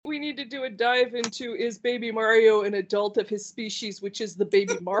need to do a dive into, is Baby Mario an adult of his species, which is the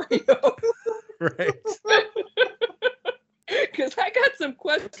Baby Mario? Right. Because I got some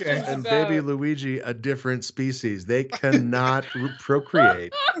questions And about... Baby Luigi, a different species. They cannot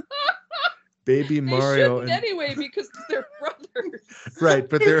procreate. Baby Mario they shouldn't anyway, because they're brothers. Right,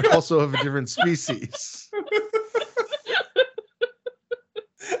 but they're also of a different species.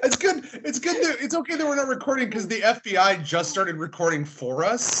 It's good. It's good. It's okay that we're not recording because the FBI just started recording for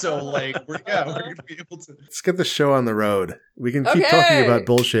us. So, like, we're going to be able to. Let's get the show on the road. We can keep talking about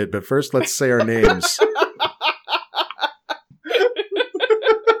bullshit, but first let's say our names.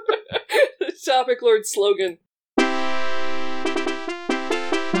 The Topic Lord slogan.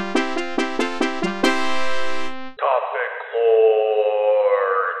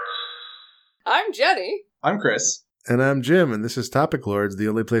 I'm Jenny. I'm Chris. And I'm Jim, and this is Topic Lords, the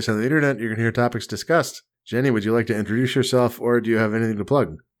only place on the internet you can hear topics discussed. Jenny, would you like to introduce yourself, or do you have anything to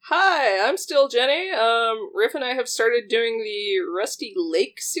plug? Hi, I'm still Jenny. Riff and I have started doing the Rusty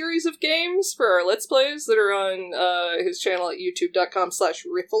Lake series of games for our Let's Plays that are on his channel at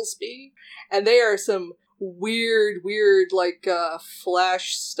youtube.com/Rifflesby. And they are some weird, like,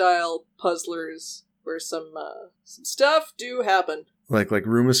 Flash-style puzzlers where some stuff do happen. Like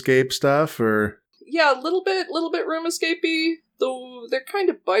room escape stuff, or... Yeah, a little bit room escapey, though they're kind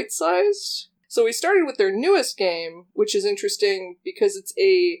of bite-sized. So we started with their newest game, which is interesting because it's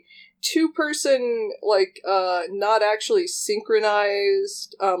a two-person, like, not actually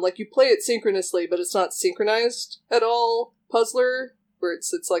synchronized, like you play it synchronously, but it's not synchronized at all puzzler, where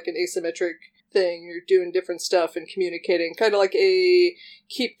it's like an asymmetric thing. You're doing different stuff and communicating, kind of like a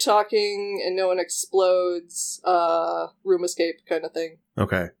keep talking and no one explodes, room escape kind of thing.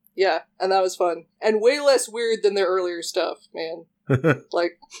 Okay. Yeah, and that was fun. And way less weird than their earlier stuff, man.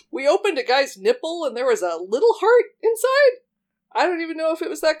 Like, we opened a guy's nipple and there was a little heart inside? I don't even know if it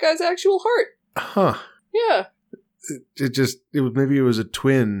was that guy's actual heart. Huh. Yeah. Maybe it was the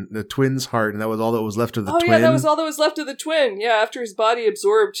twin's heart, and that was all that was left of the twin. Oh yeah, that was all that was left of the twin. Yeah, after his body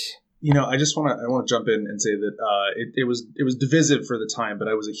absorbed. You know, I want to jump in and say that it was divisive for the time, but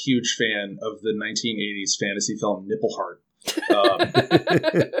I was a huge fan of the 1980s fantasy film Nippleheart.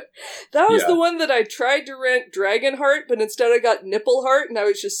 That was the one that I tried to rent Dragonheart, but instead I got Nippleheart, and I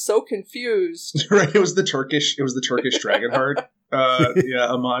was just so confused. Right, it was the Turkish Dragonheart.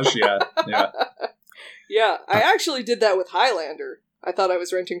 Homage. Yeah. I actually did that with Highlander. I thought I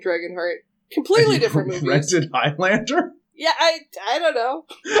was renting Dragonheart. Completely different movies. Rented Highlander? Yeah, I don't know.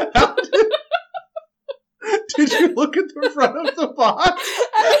 Did you look at the front of the box?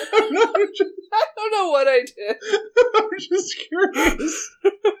 I don't know what I did. I'm just curious.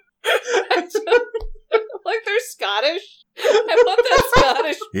 Like, they're Scottish. I want that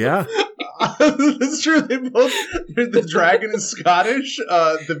Scottish. Yeah. That's true. The dragon is Scottish.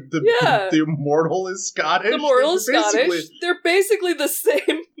 The immortal is Scottish. The immortal is Scottish. They're basically the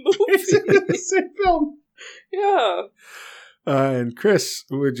same movie. Basically the same film. Yeah. And Chris,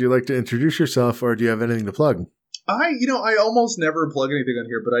 would you like to introduce yourself, or do you have anything to plug? I almost never plug anything on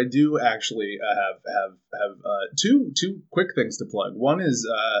here, but I do actually have two quick things to plug. One is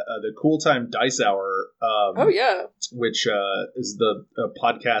the Cool Time Dice Hour. Which is the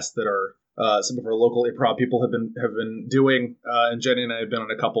podcast that some of our local improv people have been doing, and Jenny and I have been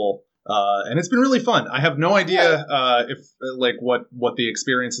on a couple. And it's been really fun. I have no idea if what the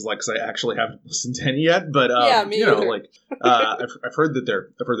experience is like, because I actually haven't listened to any yet. But me either. I've heard that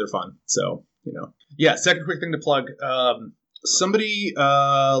they're fun. So second quick thing to plug. Somebody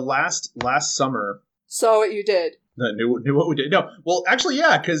last summer saw what you did. Knew what we did. No, well, actually,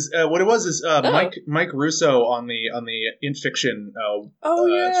 yeah, because what it was is Mike Russo on the In Fiction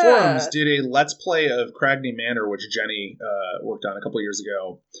forums did a Let's Play of Cragney Manor, which Jenny worked on a couple years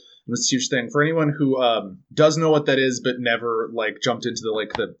ago. It was a huge thing for anyone who does know what that is, but never jumped into the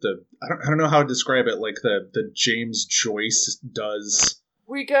I don't know how to describe it, like the James Joyce does.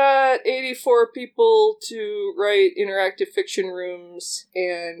 We got 84 people to write interactive fiction rooms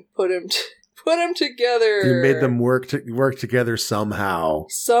and put them together. You made them work together somehow.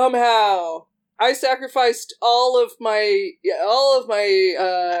 I sacrificed all of my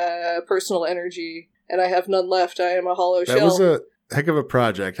personal energy, and I have none left. I am a hollow shell. That was a heck of a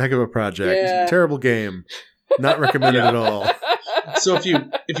project. Yeah. Terrible game. Not recommended at all. So if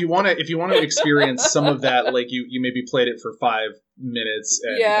you want to experience some of that, you maybe played it for 5 minutes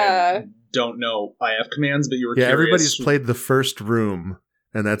and don't know IF commands, but you were curious. Everybody's played the first room,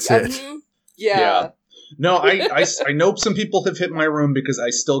 and that's it. Yeah. No, I know some people have hit my room because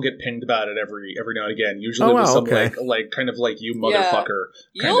I still get pinged about it every now and again. Usually with some kind of like you motherfucker.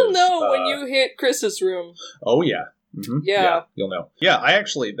 You'll know when you hit Chris's room. Oh yeah. Mm-hmm. Yeah, you'll know. Yeah, I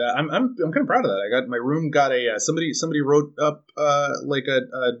actually, I'm kind of proud of that. I got my room got a somebody wrote up like a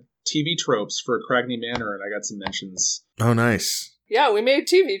TV tropes for Cragney Manor, and I got some mentions. Oh, nice. Yeah, we made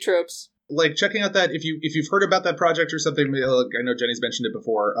TV tropes. Like checking out that if you've heard about that project or something, I know Jenny's mentioned it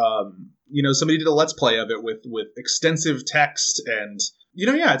before. Somebody did a let's play of it with extensive text, and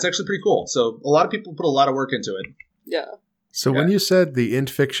yeah, it's actually pretty cool. So a lot of people put a lot of work into it. Yeah. So when you said the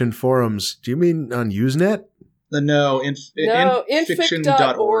Intfiction forums, do you mean on Usenet? No,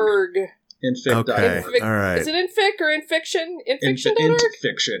 infic.org. Infic.org. Okay, all right. Is it Infic or Infiction? Infiction.org?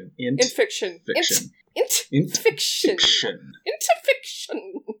 Intfiction. Intfiction. Intfiction.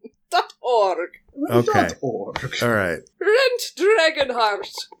 Intfiction.org. Okay. All right. Rent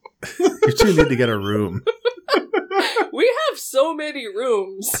Dragonheart. You two need to get a room. We have so many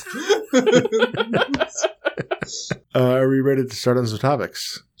rooms. Are we ready to start on some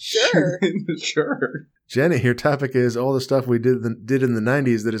topics? Sure. Sure. Jenny, your topic is all the stuff we did in the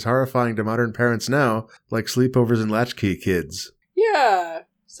 90s that is horrifying to modern parents now, like sleepovers and latchkey kids. Yeah.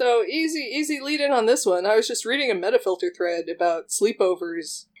 So easy lead in on this one. I was just reading a Metafilter thread about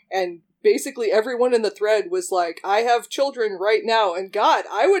sleepovers, and basically everyone in the thread was like, I have children right now, and God,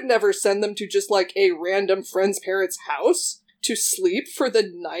 I would never send them to just like a random friend's parents' house to sleep for the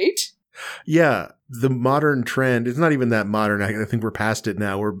night. Yeah, the modern trend, it's not even that modern. I think we're past it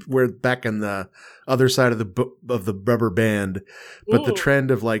now. We're back on the other side of the rubber band. But the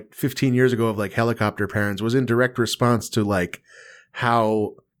trend of like 15 years ago of like helicopter parents was in direct response to like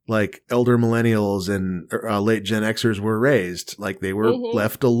how like elder millennials and late Gen Xers were raised. Like they were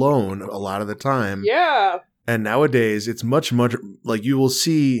left alone a lot of the time. Yeah. And nowadays it's much like you will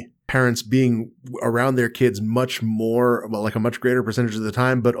see parents being around their kids much more, well, like a much greater percentage of the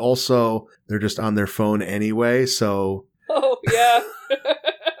time, but also they're just on their phone anyway. So. Oh, yeah.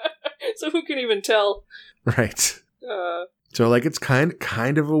 So who can even tell? Right. So like it's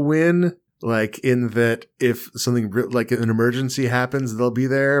kind of a win. Like in that if something like an emergency happens, they'll be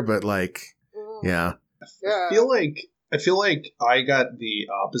there. But like, yeah. I feel like I got the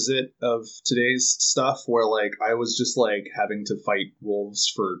opposite of today's stuff, where like I was just like having to fight wolves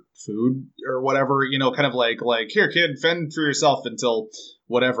for food or whatever, kind of like here, kid, fend for yourself until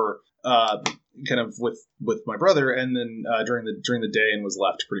whatever. Kind of with my brother, and then during the day, and was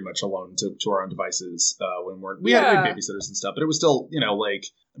left pretty much alone to our own devices when we had babysitters and stuff, but it was still like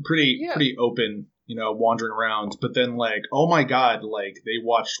pretty open, wandering around. But then like, oh my God, like they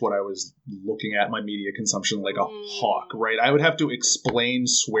watched what I was looking at, my media consumption, like a hawk, right? I would have to explain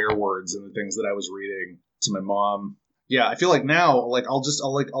swear words and the things that I was reading to my mom. Yeah, I feel like now, like I'll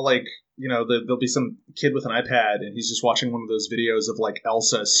there'll be some kid with an iPad and he's just watching one of those videos of like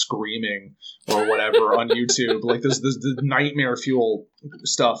Elsa screaming or whatever on YouTube. Like there's the nightmare fuel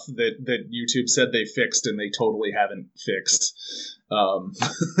stuff that YouTube said they fixed and they totally haven't fixed.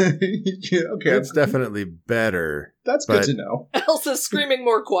 Okay, it's definitely better. That's good to know. Elsa screaming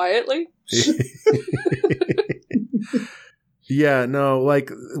more quietly. Yeah, no, like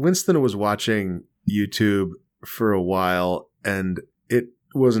Winston was watching YouTube for a while and it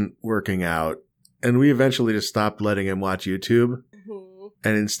wasn't working out, and we eventually just stopped letting him watch YouTube,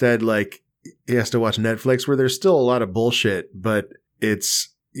 and instead like he has to watch Netflix, where there's still a lot of bullshit, but it's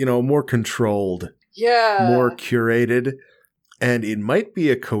more controlled, more curated. And it might be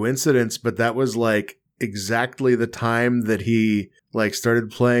a coincidence, but that was like exactly the time that he like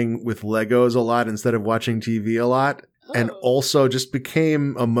started playing with Legos a lot instead of watching TV a lot. And also just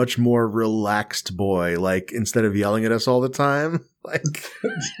became a much more relaxed boy, like instead of yelling at us all the time. Like,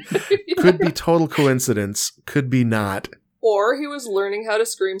 could be total coincidence, could be not. Or he was learning how to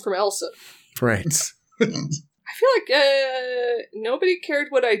scream from Elsa. Right. I feel like nobody cared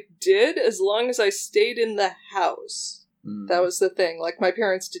what I did as long as I stayed in the house. That was the thing. Like, my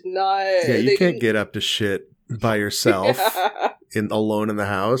parents did not... Yeah, you can't get up to shit by yourself alone in the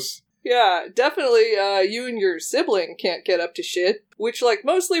house. Yeah, definitely you and your sibling can't get up to shit, which, like,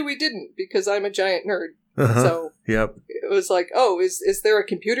 mostly we didn't, because I'm a giant nerd. So yep. It was like, oh, is there a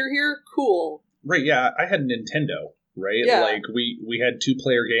computer here? Cool. Right, yeah, I had Nintendo, right? Yeah. Like, we had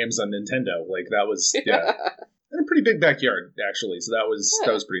 2-player games on Nintendo. Like, that was, yeah. And a pretty big backyard, actually, so that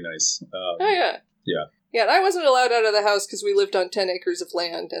was pretty nice. Yeah. Yeah, and I wasn't allowed out of the house because we lived on 10 acres of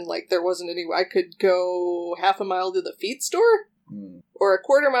land, and, like, there wasn't any... I could go half a mile to the feed store? Or a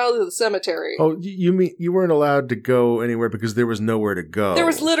quarter mile to the cemetery. Oh, you mean you weren't allowed to go anywhere because there was nowhere to go? There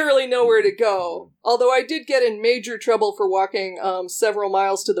was literally nowhere to go. Although I did get in major trouble for walking several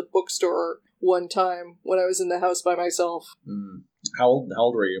miles to the bookstore one time when I was in the house by myself. How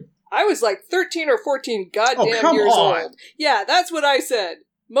old were you? I was like 13 or 14 goddamn years old. Yeah, that's what I said.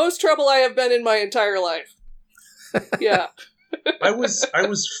 Most trouble I have been in my entire life. Yeah. I was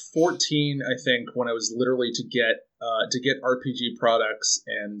 14, I think, when I was literally to get RPG products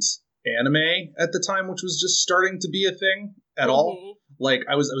and anime at the time, which was just starting to be a thing at all. Like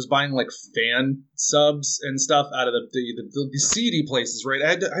I was buying like fan subs and stuff out of the CD places, right? I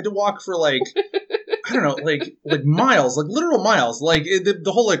had to walk for like I don't know, like miles, like literal miles, like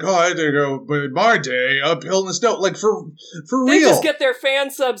the whole like, oh, I had to go my day uphill in the snow, like for real. They just get their fan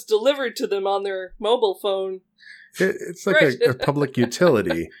subs delivered to them on their mobile phone. It's like a public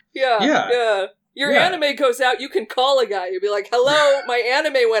utility. Yeah. Your anime goes out, you can call a guy. You'll be like, hello, my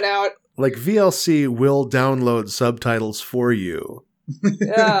anime went out. Like VLC will download subtitles for you.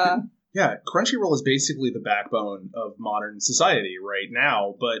 Yeah. Yeah, Crunchyroll is basically the backbone of modern society right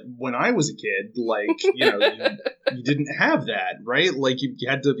now. But when I was a kid, like, you didn't have that, right? Like you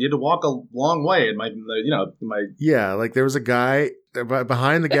had to walk a long way. And yeah, like there was a guy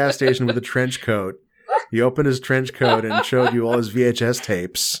behind the gas station with a trench coat. He opened his trench coat and showed you all his VHS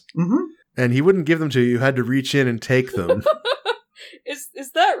tapes. Mm-hmm. And he wouldn't give them to you. You had to reach in and take them.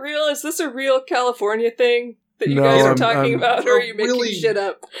 Is that real? Is this a real California thing that you guys are talking about, or are you making shit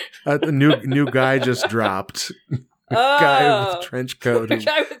up? The new guy just dropped. Guy with a trench coat who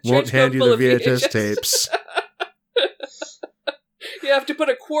won't hand you the VHS tapes. You have to put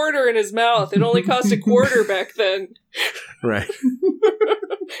a quarter in his mouth. It only cost a quarter back then. Right.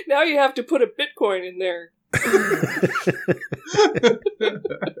 Now you have to put a Bitcoin in there.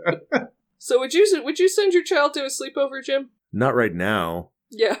 So would you send your child to a sleepover, Jim? Not right now.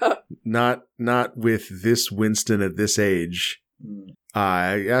 Yeah. Not with this Winston at this age.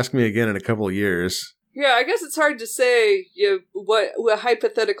 Ask me again in a couple of years. Yeah, I guess it's hard to say what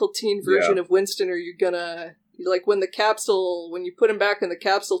hypothetical teen version of Winston are you gonna... Like when you put him back in the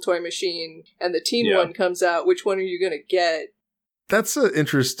capsule toy machine and the teen one comes out, which one are you gonna get? That's an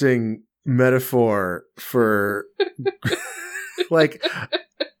interesting metaphor for... like...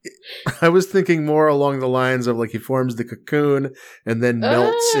 I was thinking more along the lines of like he forms the cocoon and then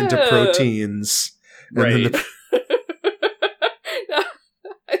melts into proteins. And right.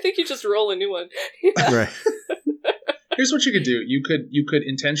 I think you just roll a new one. Yeah. Right. Here's what you could do. You could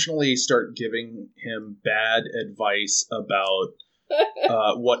intentionally start giving him bad advice about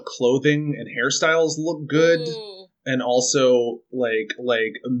what clothing and hairstyles look good. And also, like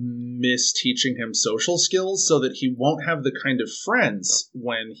misteaching him social skills so that he won't have the kind of friends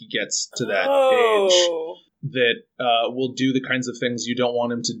when he gets to that age that will do the kinds of things you don't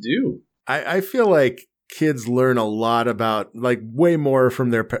want him to do. I feel like kids learn a lot about, like, way more from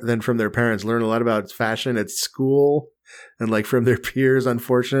their parents. Learn a lot about fashion at school and like from their peers.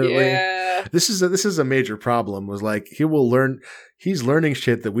 Unfortunately, this is a major problem. Was like he's learning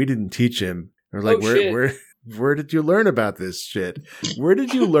shit that we didn't teach him. Or like where did you learn about this shit? Where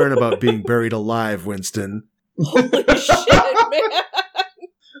did you learn about being buried alive, Winston? Holy shit, man.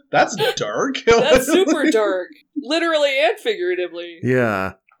 That's dark. That's super dark. Literally and figuratively.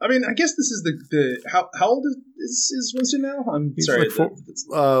 Yeah. I mean, I guess this is the how old is Winston now? He's sorry.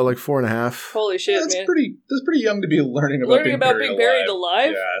 Like 4.5. Holy shit, that's man. That's pretty young to be learning about being buried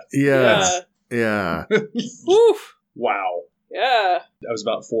alive. Yeah. Woof. Wow. Yeah. I was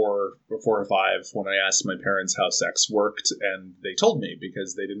about 4 or 5 when I asked my parents how sex worked, and they told me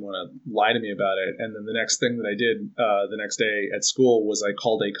because they didn't want to lie to me about it. And then the next thing that I did the next day at school was I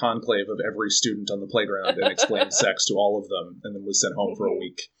called a conclave of every student on the playground and explained sex to all of them, and then was sent home for a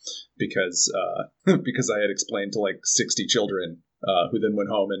week because I had explained to like 60 children who then went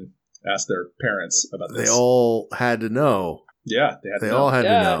home and asked their parents about this. They all had to know. Yeah, they all had to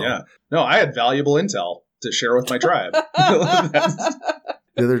know. Yeah. No, I had valuable intel to share with my tribe.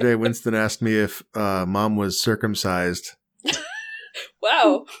 The other day, Winston asked me if mom was circumcised.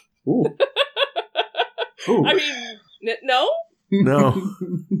 Wow. Ooh. I mean, no? No.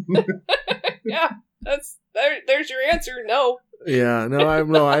 Yeah, there's your answer, no. Yeah,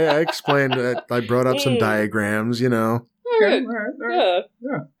 no, I explained that. I brought up some diagrams, Okay. All right.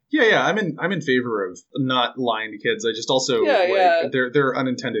 Yeah. I'm in favor of not lying to kids. I just also there are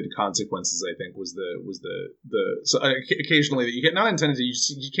unintended consequences. I think was the so occasionally that you get not intended.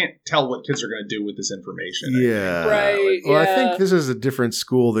 You can't tell what kids are going to do with this information. Yeah, right. Well, I think this is a different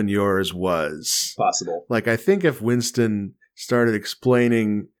school than yours was. Possible. Like I think if Winston started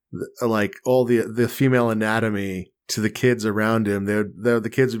explaining like all the female anatomy to the kids around him, the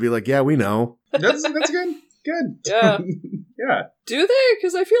kids would be like, "Yeah, we know." That's good. Good. Yeah. Yeah. Do they?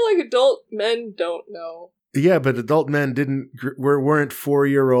 Because I feel like adult men don't know. Yeah, but adult men weren't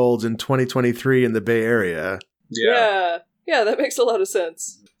 4-year-olds in 2023 in the Bay Area. Yeah. Yeah, that makes a lot of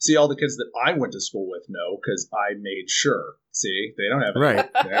sense. See, all the kids that I went to school with know, because I made sure. See, they don't have it. Right.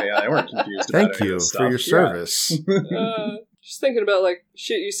 They weren't confused about Thank you for your service. Just thinking about, like,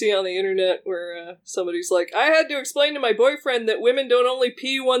 shit you see on the internet where somebody's like, I had to explain to my boyfriend that women don't only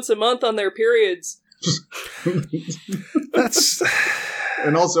pee once a month on their periods. That's...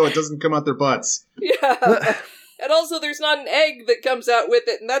 And also, it doesn't come out their butts. Yeah. And also, there's not an egg that comes out with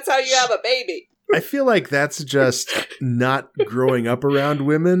it, and that's how you have a baby. I feel like that's just not growing up around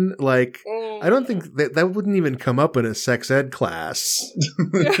women. Like, I don't think that wouldn't even come up in a sex ed class.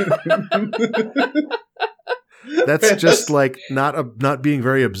 That's just like not being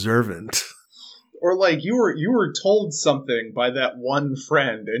very observant. Or like you were told something by that one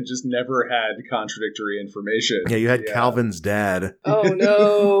friend and just never had contradictory information. Yeah, you had Calvin's dad. Oh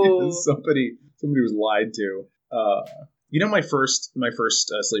no! Somebody was lied to. My first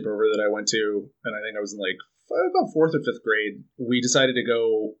sleepover that I went to, and I think I was in like about 4th or 5th grade. We decided to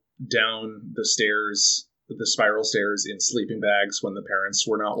go down the stairs, the spiral stairs, in sleeping bags when the parents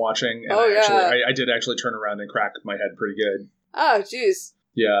were not watching. And I did actually turn around and crack my head pretty good. Oh, jeez.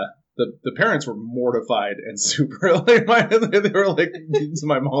 Yeah. The parents were mortified and super like they were like to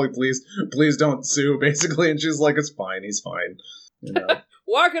my mom, like, please don't sue, basically, and she's like, it's fine, he's fine. You know.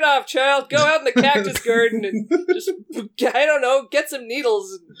 Walk it off, child. Go out in the cactus garden and just, I don't know, get some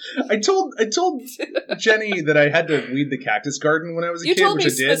needles. I told Jenny that I had to weed the cactus garden when I was a kid, which I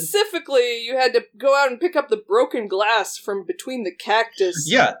did. You told me specifically you had to go out and pick up the broken glass from between the cactus.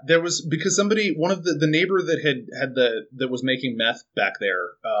 Yeah, there was, because one of the neighbor that was making meth back there,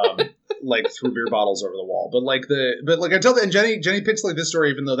 like threw beer bottles over the wall. But I tell that, and Jenny picks like this story,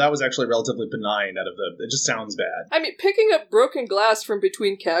 even though that was actually relatively benign. It just sounds bad. I mean, picking up broken glass from between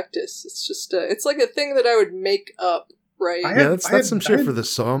cactus, it's just it's like a thing that I would make up, right? That's some shit from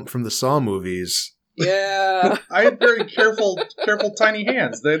the Saw movies. Yeah. I had very careful tiny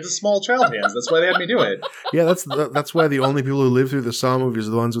hands. They had the small child hands. That's why they had me do it. Yeah, that's why the only people who live through the Saw movies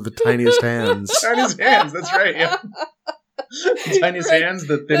are the ones with the tiniest hands. Tiniest hands, that's right, yeah. The tiniest hands,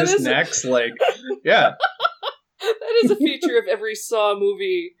 the thinnest necks, yeah. That is a feature of every Saw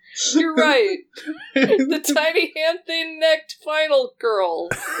movie. You're right. The tiny hand, thin-necked final girl.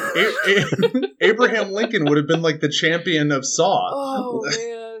 Abraham Lincoln would have been like the champion of Saw. Oh,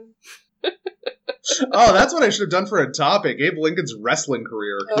 man. Oh, that's what I should have done for a topic. Abe Lincoln's wrestling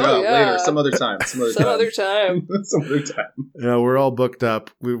career. Later, some other time. Yeah, we're all booked up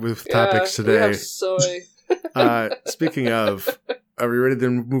with topics today. We have so many. Speaking of, are we ready to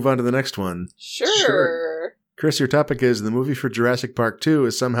move on to the next one? Sure. Chris, your topic is the movie for Jurassic Park 2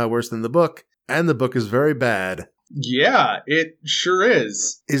 is somehow worse than the book, and the book is very bad. Yeah, it sure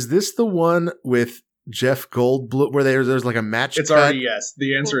is. Is this the one with Jeff Goldblum, where there's like a match cut? It's already yes.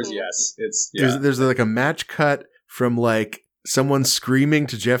 The answer is yes. There's like a match cut from like someone screaming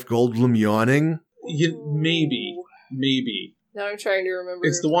to Jeff Goldblum yawning? Maybe. Now I'm trying to remember.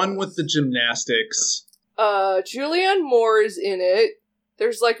 It's the one with the gymnastics. Julianne Moore is in it.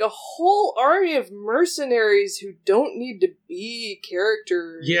 There's like a whole army of mercenaries who don't need to be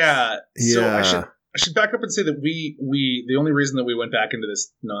characters. Yeah. So I should back up and say that we the only reason that we went back into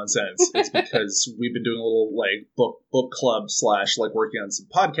this nonsense is because we've been doing a little like book club / like working on some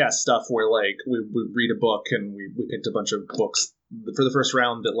podcast stuff where like we read a book and we picked a bunch of books for the first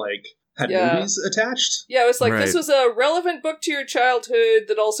round that like had movies attached. Yeah, it was like this was a relevant book to your childhood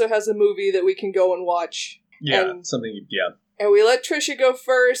that also has a movie that we can go and watch. Yeah, And we let Trisha go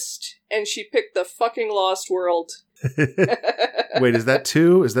first, and she picked the fucking Lost World. Wait, is that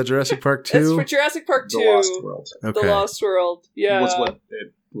 2? Is that Jurassic Park 2? It's for Jurassic Park 2. The Lost World. Okay. The Lost World, yeah. Was what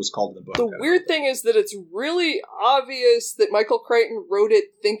it was called in the book. The weird thing is that it's really obvious that Michael Crichton wrote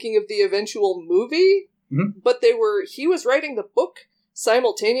it thinking of the eventual movie, but he was writing the book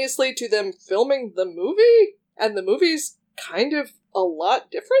simultaneously to them filming the movie, and the movie's kind of a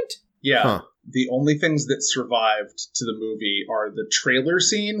lot different. Yeah. Huh. The only things that survived to the movie are the trailer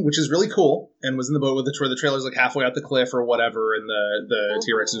scene, which is really cool, and was in the boat where the trailer's like halfway out the cliff or whatever, and the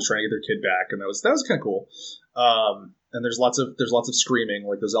T-Rex is trying to get their kid back, and that was kind of cool. And there's lots of screaming,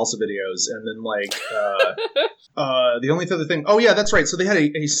 like those Elsa videos, and then like the only other thing. Oh yeah, that's right. So they had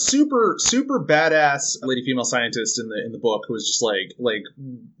a super badass lady female scientist in the book who was just like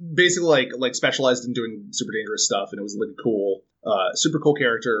basically like specialized in doing super dangerous stuff, and it was like a cool, super cool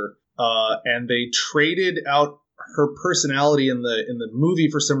character. And they traded out her personality in the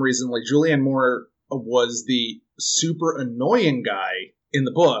movie for some reason. Like Julianne Moore was the super annoying guy in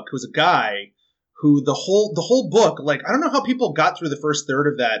the book, who was a guy who the whole book, like, I don't know how people got through the first third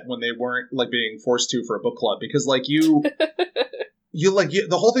of that when they weren't like being forced to for a book club, because like you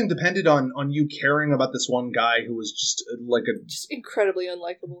the whole thing depended on you caring about this one guy who was just just incredibly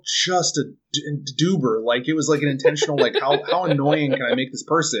unlikable, just a doober. Like it was like an intentional like how annoying can I make this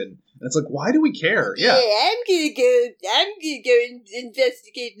person? And it's like, why do we care? Yeah, I'm gonna go and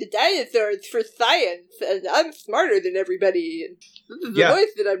investigate the dinosaurs for science, and I'm smarter than everybody. And this is the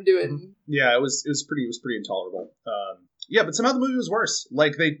voice that I'm doing. Yeah, it was pretty intolerable. Yeah, but somehow the movie was worse.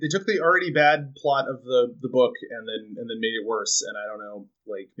 Like they took the already bad plot of the book and then made it worse. And I don't know,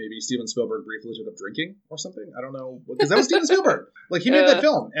 like maybe Steven Spielberg briefly took up drinking or something. I don't know, because that was Steven Spielberg. Like he made that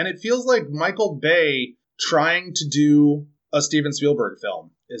film, and it feels like Michael Bay trying to do a Steven Spielberg film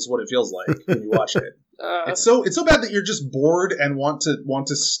is what it feels like when you watch it. It's so bad that you're just bored and want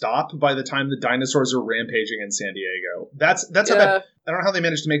to stop by the time the dinosaurs are rampaging in San Diego. That's how bad. I don't know how they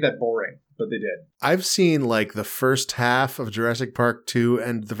managed to make that boring, but they did. I've seen like the first half of Jurassic Park 2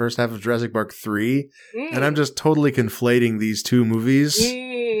 and the first half of Jurassic Park 3, and I'm just totally conflating these two movies.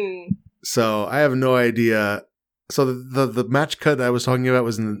 So I have no idea. So the match cut I was talking about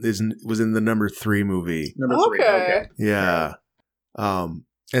was in the number 3 movie. Number 3. Okay. Yeah.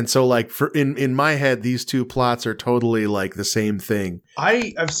 And so, like, in my head, these two plots are totally, like, the same thing.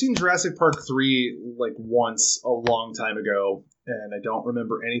 I've seen Jurassic Park 3, like, once a long time ago, and I don't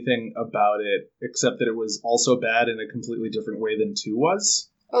remember anything about it, except that it was also bad in a completely different way than 2 was.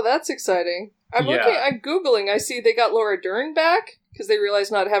 Oh, that's exciting. I'm Googling. I see they got Laura Dern back, because they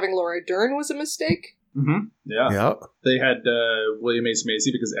realized not having Laura Dern was a mistake. Mm-hmm. Yeah. Yep. They had William H.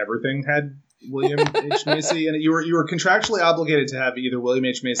 Macy because everything had William H. Macy, and you were contractually obligated to have either William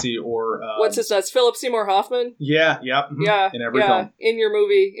H. Macy or what's his nuts? Philip Seymour Hoffman. Yeah, in every film in your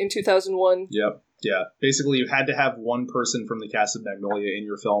movie in 2001. Yep, yeah. Basically, you had to have one person from the cast of Magnolia in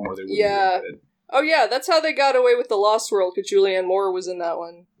your film, or they wouldn't be invited. Oh yeah, that's how they got away with The Lost World, because Julianne Moore was in that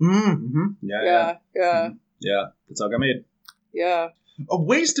one. Mm-hmm. Yeah. Mm-hmm. Yeah, that's how it got made. Yeah. A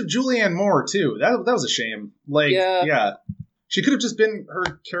waste of Julianne Moore too. That was a shame. Like, yeah. She could have just been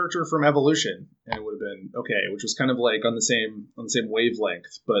her character from Evolution, and it would have been okay, which was kind of like on the same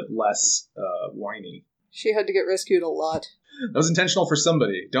wavelength, but less whiny. She had to get rescued a lot. That was intentional for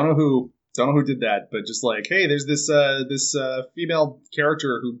somebody. Don't know who did that, but just like, hey, there's this female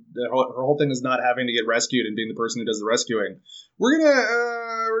character who her whole thing is not having to get rescued and being the person who does the rescuing. We're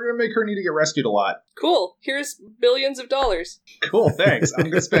gonna make her need to get rescued a lot. Cool. Here's billions of dollars. Cool. Thanks. I'm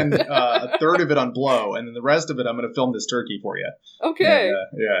gonna spend a third of it on Blow, and then the rest of it I'm gonna film this turkey for you. Okay. And,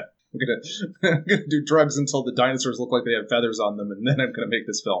 yeah. I'm gonna do drugs until the dinosaurs look like they have feathers on them, and then I'm gonna make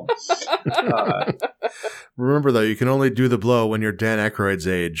this film. Remember though, you can only do the blow when you're Dan Aykroyd's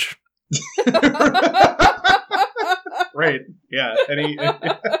age. Right. Yeah.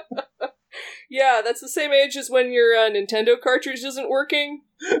 Yeah, that's the same age as when your Nintendo cartridge isn't working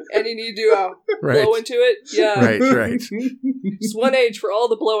and you need to blow into it. Yeah. Right. Just one age for all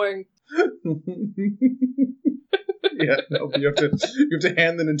the blowing. Yeah, no, you have to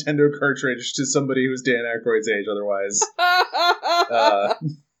hand the Nintendo cartridge to somebody who's Dan Aykroyd's age, otherwise.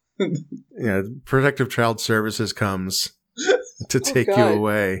 Yeah, Protective Child Services comes to take you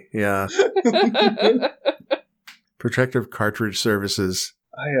away. Yeah. Protective Cartridge Services.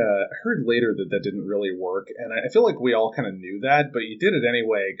 I heard later that didn't really work, and I feel like we all kind of knew that, but you did it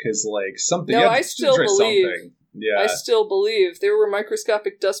anyway because like something. No, I still believe. Something. Yeah, I still believe there were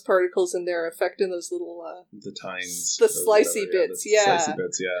microscopic dust particles in there affecting those little the tines, the slicey bits. Slicey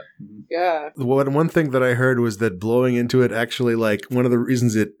bits. Yeah, mm-hmm. Yeah. One thing that I heard was that blowing into it actually, like, one of the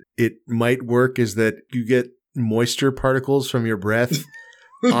reasons it might work is that you get moisture particles from your breath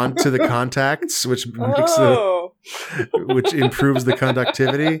onto the contacts, which makes which improves the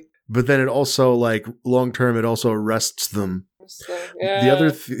conductivity. But then it also, like, long term, it also arrests them.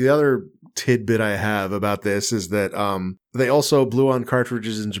 The other tidbit I have about this is that they also blew on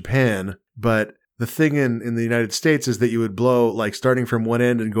cartridges in Japan, but the thing in the United States is that you would blow, like, starting from one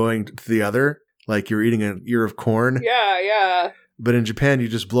end and going to the other, like you're eating an ear of corn. Yeah. But in Japan, you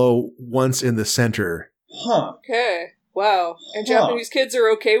just blow once in the center. Huh. Okay. Wow. And Japanese kids are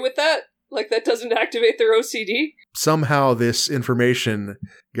okay with that? Like, that doesn't activate their OCD? Somehow this information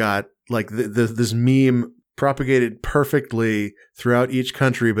got, like, this meme propagated perfectly throughout each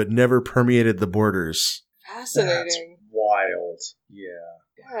country, but never permeated the borders. Fascinating. That's wild.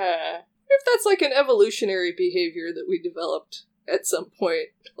 Yeah. If that's like an evolutionary behavior that we developed at some point.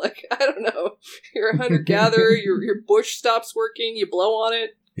 Like, I don't know. You're a hunter-gatherer, your bush stops working, you blow on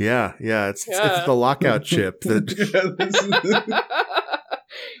it. Yeah. It's the lockout chip that...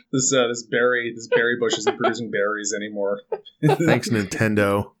 This berry bush isn't producing berries anymore. Thanks,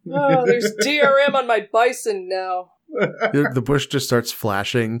 Nintendo. Oh, there's DRM on my bison now. The bush just starts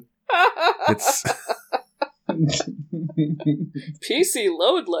flashing. It's PC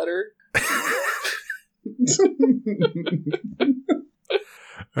load letter.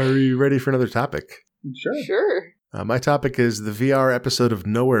 Are you ready for another topic? Sure. My topic is the VR episode of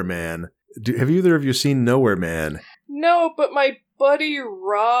Nowhere Man. Have either of you seen Nowhere Man? No, but my buddy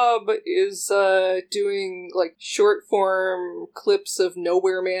Rob is doing like short form clips of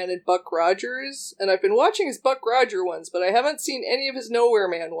Nowhere Man and Buck Rogers, and I've been watching his Buck Roger ones, but I haven't seen any of his Nowhere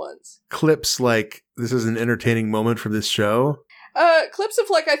Man ones. Clips like, this is an entertaining moment from this show? Clips of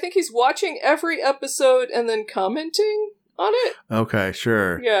like, I think he's watching every episode and then commenting on it. Okay,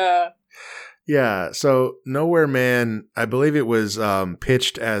 sure. Yeah. Yeah, so Nowhere Man, I believe it was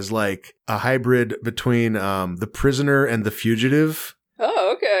pitched as like a hybrid between The Prisoner and The Fugitive.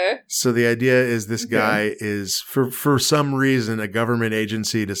 Oh, okay. So the idea is this guy is, for some reason, a government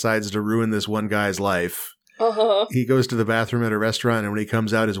agency decides to ruin this one guy's life. Uh-huh. He goes to the bathroom at a restaurant, and when he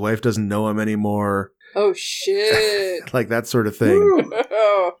comes out, his wife doesn't know him anymore. Oh, shit. Like that sort of thing.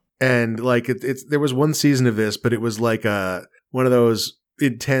 And like it's there was one season of this, but it was like one of those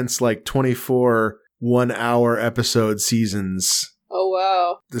intense like 24 1-hour episode seasons. Oh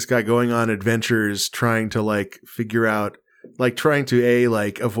wow. This guy going on adventures trying to like figure out, like trying to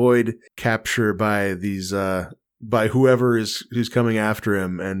like avoid capture by these by whoever who's coming after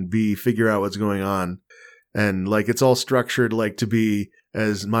him, and B, figure out what's going on. And like it's all structured like to be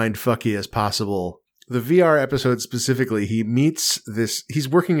as mindfucky as possible. The VR episode specifically, he's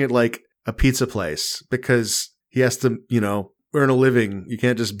working at like a pizza place because he has to, earn a living. You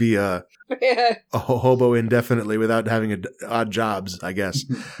can't just be a hobo indefinitely without having odd jobs, I guess.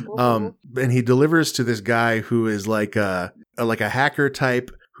 And he delivers to this guy who is like a hacker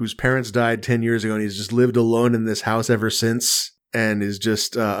type whose parents died 10 years ago, and he's just lived alone in this house ever since, and is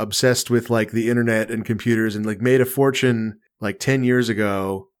just obsessed with like the internet and computers, and like made a fortune like 10 years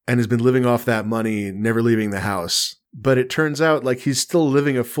ago and has been living off that money, never leaving the house. But it turns out like he's still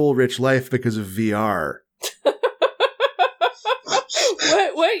living a full rich life because of VR.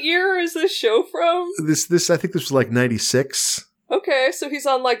 What year is this show from? This I think this was like 96. Okay, so he's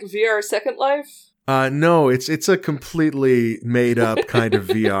on like VR Second Life? No, it's a completely made up kind of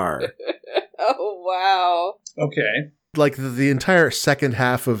VR. Oh wow. Okay. Like the entire second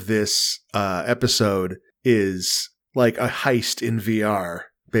half of this episode is like a heist in VR,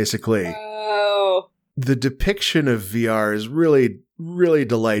 basically. Oh. The depiction of VR is really, really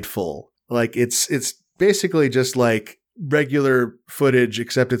delightful. Like it's basically just like regular footage,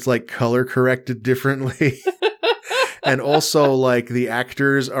 except it's like color corrected differently. And also like the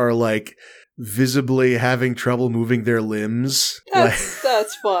actors are like visibly having trouble moving their limbs.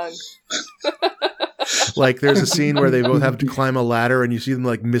 That's fun. Like there's a scene where they both have to climb a ladder and you see them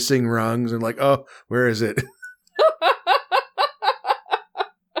like missing rungs and like, oh, where is it?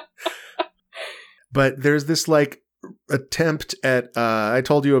 But there's this like attempt at I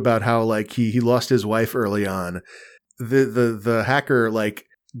told you about how like he lost his wife early on. The hacker like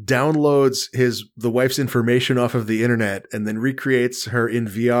downloads the wife's information off of the internet and then recreates her in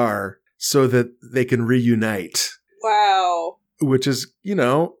VR so that they can reunite. Wow. Which is,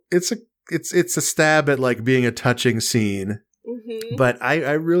 it's a stab at like being a touching scene. Mm-hmm. But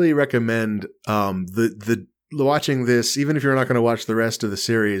I really recommend the watching this, even if you're not going to watch the rest of the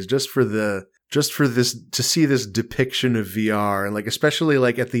series, just for this, to see this depiction of VR, and like especially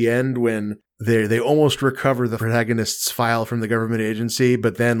like at the end when they almost recover the protagonist's file from the government agency,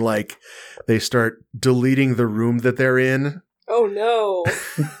 but then like they start deleting the room that they're in. Oh no.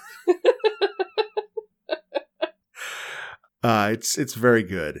 It's very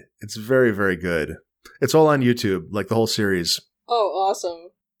good. It's very, very good. It's all on YouTube, like the whole series. Oh, awesome.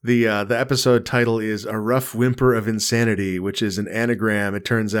 The episode title is A Rough Whimper of Insanity, which is an anagram, it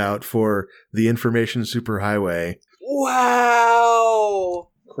turns out, for the Information Superhighway. Wow.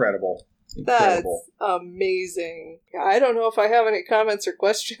 Incredible. That's amazing. I don't know if I have any comments or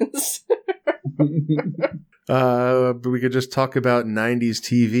questions. But we could just talk about 90s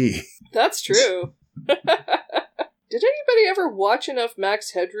TV. That's true. Did anybody ever watch enough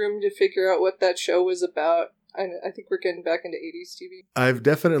Max Headroom to figure out what that show was about? I think we're getting back into 80s TV. I've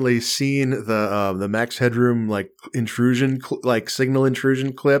definitely seen the Max Headroom like intrusion, like signal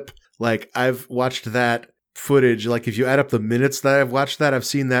intrusion clip. Like I've watched that footage. Like if you add up the minutes that I've watched that, I've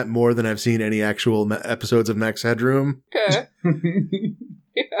seen that more than I've seen any actual episodes of Max Headroom. Okay.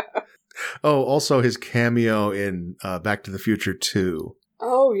 Yeah. Oh, also his cameo in Back to the Future 2.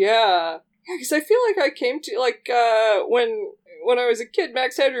 Oh yeah. Yeah, because I feel like I came to like when I was a kid,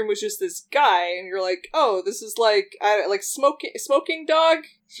 Max Headroom was just this guy, and you're like, oh, this is like smoking dog.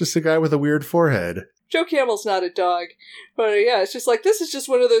 It's just a guy with a weird forehead. Joe Camel's not a dog. But yeah, it's just like, this is just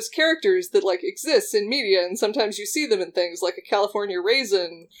one of those characters that, like, exists in media, and sometimes you see them in things like a California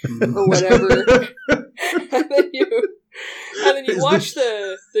Raisin or whatever. and then you watch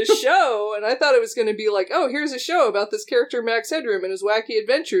the show, and I thought it was going to be like, oh, here's a show about this character Max Headroom and his wacky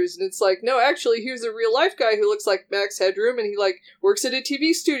adventures, and it's like, no, actually, here's a real life guy who looks like Max Headroom, and he, like, works at a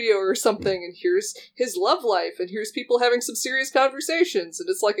TV studio or something, and here's his love life, and here's people having some serious conversations, and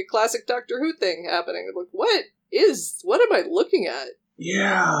it's like a classic Doctor Who thing happening. I'm like, what am I looking at?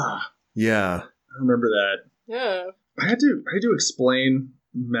 Yeah. Yeah. I remember that. Yeah. I had to explain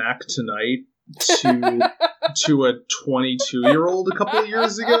Mac Tonight to a 22-year-old a couple of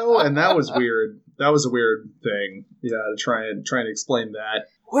years ago, and that was weird. That was a weird thing. Yeah, to try and explain that.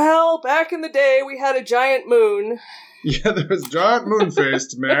 Well, back in the day, we had a giant moon. Yeah, there was a giant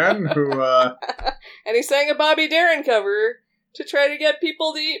moon-faced man who, and he sang a Bobby Darin cover to try to get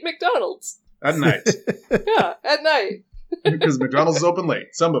people to eat McDonald's. At night. Yeah, at night. Because McDonald's is open late.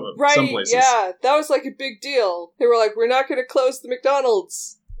 Some of them. Right, some places. Yeah, that was like a big deal. They were like, we're not going to close the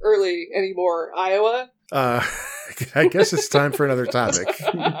McDonald's early anymore, Iowa. I guess it's time for another topic.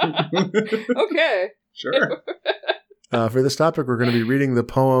 Okay. Sure. For this topic, we're going to be reading the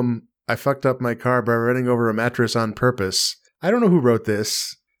poem, I Fucked Up My Car by Running Over a Mattress on Purpose. I don't know who wrote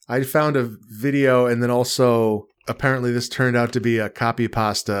this. I found a video, and then also, apparently this turned out to be a copy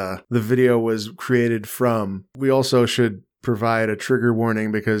pasta the video was created from. We also should provide a trigger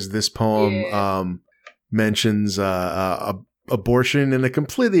warning because this poem mentions abortion in a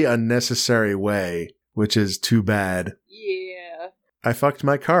completely unnecessary way, which is too bad. Yeah. I fucked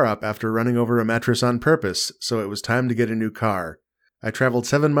my car up after running over a mattress on purpose, so it was time to get a new car. I traveled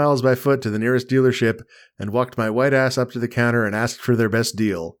 7 miles by foot to the nearest dealership and walked my white ass up to the counter and asked for their best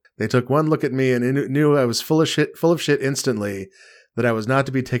deal. They took one look at me and knew I was full of shit instantly, that I was not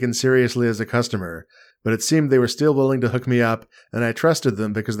to be taken seriously as a customer. But it seemed they were still willing to hook me up, and I trusted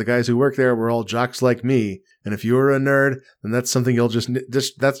them because the guys who work there were all jocks like me, and if you were a nerd, then that's something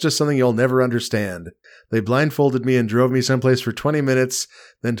that's just something you'll never understand. They blindfolded me and drove me someplace for 20 minutes,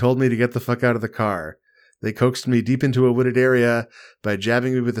 then told me to get the fuck out of the car. They coaxed me deep into a wooded area by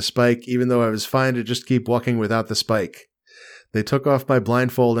jabbing me with a spike, even though I was fine to just keep walking without the spike. They took off my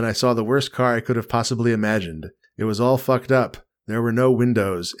blindfold and I saw the worst car I could have possibly imagined. It was all fucked up. There were no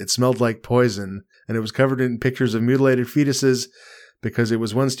windows. It smelled like poison, and it was covered in pictures of mutilated fetuses because it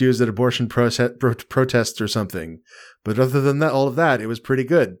was once used at abortion protests or something. But other than that, all of that, it was pretty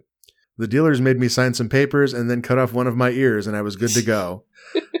good. The dealers made me sign some papers and then cut off one of my ears, and I was good to go.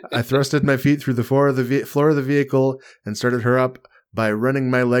 I thrusted my feet through the floor of the vehicle and started her up by running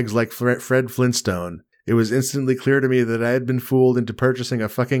my legs like Fred Flintstone. It was instantly clear to me that I had been fooled into purchasing a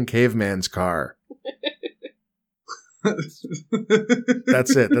fucking caveman's car.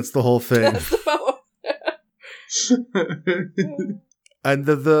 That's it. That's the whole thing. That's the poem. And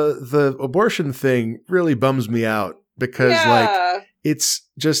the abortion thing really bums me out because like it's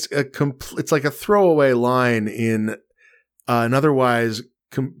just it's like a throwaway line in an otherwise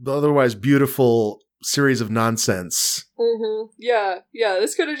beautiful series of nonsense. Mm-hmm. Yeah.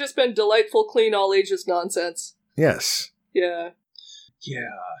 This could have just been delightful, clean, all ages nonsense. Yes. Yeah.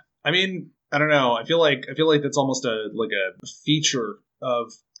 I mean, I don't know. I feel like that's almost a feature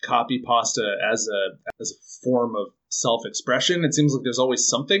of copy pasta as a form of self-expression. It seems like there's always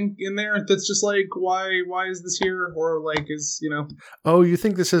something in there that's just like, why is this here? Or like, Oh, you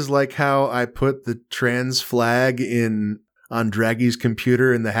think this is like how I put the trans flag on Draggy's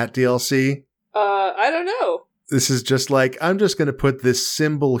computer in the Hat DLC? I don't know. This is just like, I'm just going to put this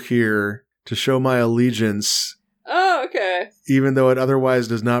symbol here to show my allegiance. Oh, okay. Even though it otherwise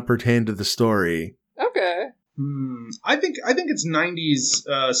does not pertain to the story. Okay. I think it's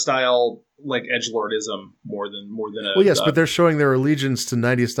 90s style like edgelordism more than a. Well, yes, but they're showing their allegiance to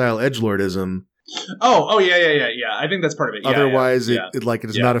 90s style edgelordism. Oh yeah. I think that's part of it. Otherwise, it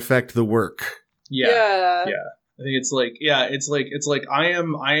does not affect the work. Yeah. I think it's like I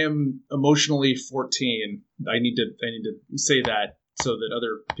am emotionally 14. I need to say that so that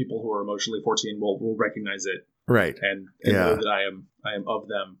other people who are emotionally 14 will recognize it. Right. And know that I am of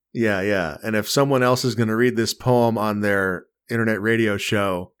them. Yeah. And if someone else is going to read this poem on their internet radio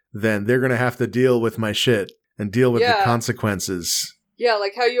show, then they're going to have to deal with my shit and deal with the consequences. Yeah,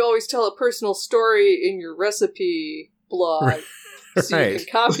 like how you always tell a personal story in your recipe blog. So you can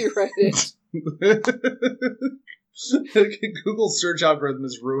copyright it. Google's search algorithm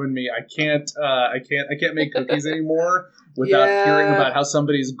has ruined me. I can't make cookies anymore without hearing about how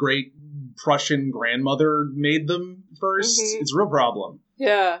somebody's great Prussian grandmother made them first. Mm-hmm. It's a real problem.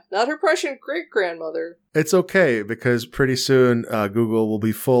 Yeah, not her Prussian great-grandmother. It's okay, because pretty soon Google will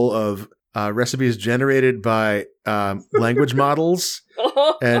be full of recipes generated by language models,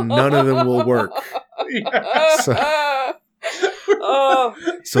 and none of them will work.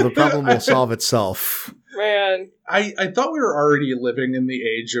 So the problem will solve itself. Man, I thought we were already living in the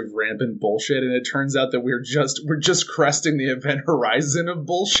age of rampant bullshit, and it turns out that we're just cresting the event horizon of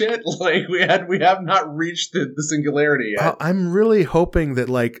bullshit. Like we have not reached the singularity yet. I'm really hoping that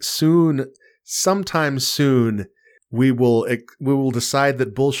like sometime soon, we will decide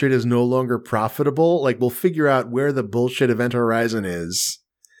that bullshit is no longer profitable. Like we'll figure out where the bullshit event horizon is,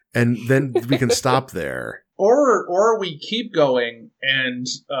 and then we can stop there. Or we keep going, and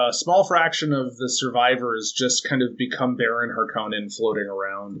a small fraction of the survivors just kind of become Baron Harkonnen floating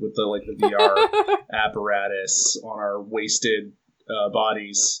around with the VR apparatus on our wasted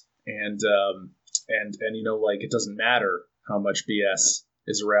bodies, and it doesn't matter how much BS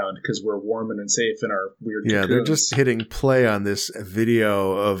is around because we're warm and safe in our weird cocoons. They're just hitting play on this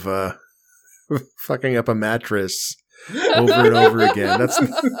video of fucking up a mattress over and over again. That's.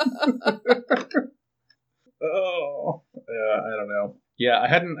 I don't know. Yeah, I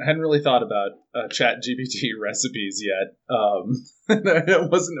hadn't really thought about ChatGPT recipes yet. I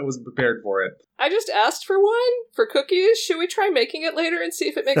wasn't prepared for it. I just asked for one for cookies. Should we try making it later and see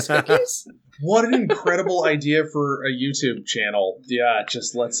if it makes cookies? What an incredible idea for a YouTube channel. Yeah,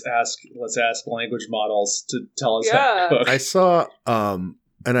 just let's ask language models to tell us how to cook. I saw an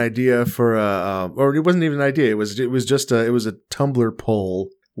idea for or it wasn't even an idea. It was just a Tumblr poll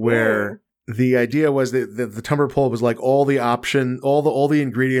where the idea was that the Tumblr poll was like all the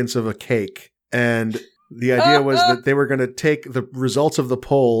ingredients of a cake, and the idea was that they were going to take the results of the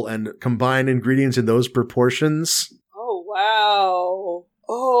poll and combine ingredients in those proportions. Oh wow!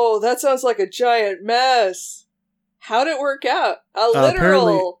 Oh, that sounds like a giant mess. How'd it work out?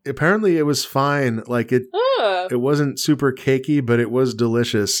 Apparently it was fine. Like it wasn't super cakey, but it was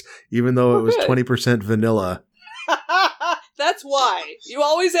delicious, even though it was 20% vanilla. That's why. You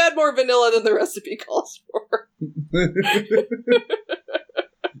always add more vanilla than the recipe calls for.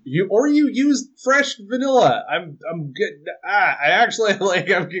 You use fresh vanilla. I'm good. I actually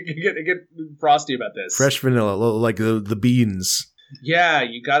I'm get frosty about this. Fresh vanilla, like the beans. Yeah,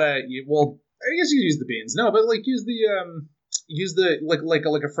 you gotta. I guess you use the beans. No, but like use the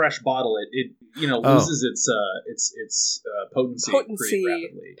like a fresh bottle. It loses its potency pretty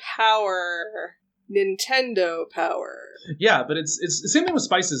rapidly. Power. Nintendo power. Yeah, but it's the same thing with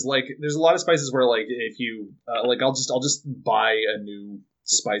spices. Like, there's a lot of spices where, like, if you I'll just buy a new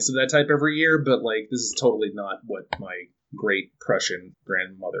spice of that type every year. But like, this is totally not what my great Prussian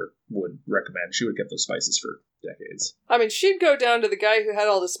grandmother would recommend. She would get those spices for decades. I mean, she'd go down to the guy who had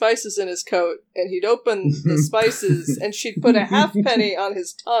all the spices in his coat, and he'd open the spices, and she'd put a halfpenny on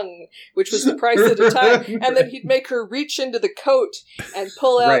his tongue, which was the price at the time, and then he'd make her reach into the coat and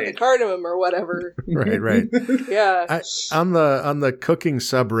pull out the cardamom or whatever. Right. Yeah. On the cooking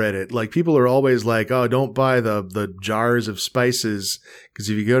subreddit, like, people are always like, "Oh, don't buy the jars of spices, because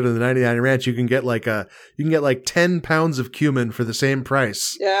if you go to the 99 Ranch, you can get like 10 pounds of cumin for the same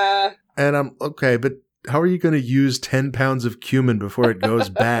price." Yeah. And I'm okay, but how are you going to use 10 pounds of cumin before it goes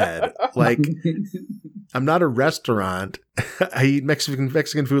bad? Like, I'm not a restaurant. I eat Mexican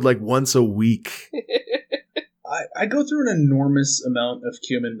food like once a week. I go through an enormous amount of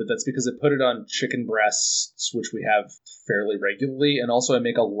cumin, but that's because I put it on chicken breasts, which we have fairly regularly, and also I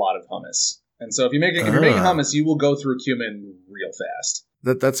make a lot of hummus. And so if you're making hummus, you will go through cumin real fast.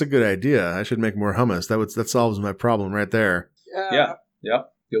 That's a good idea. I should make more hummus. That solves my problem right there. Yeah.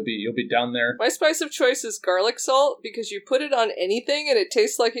 You'll be down there. My spice of choice is garlic salt, because you put it on anything and it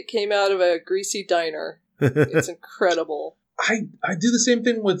tastes like it came out of a greasy diner. It's incredible. I do the same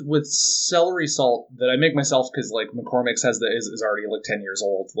thing with celery salt that I make myself, because like McCormick's is already like 10 years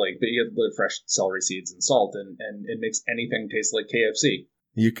old. Like, but you get fresh celery seeds and salt, and it makes anything taste like KFC.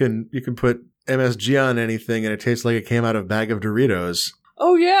 You can put MSG on anything and it tastes like it came out of a bag of Doritos.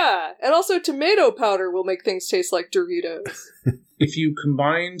 Oh yeah, and also tomato powder will make things taste like Doritos. If you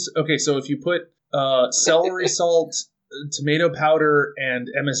if you put celery salt, tomato powder, and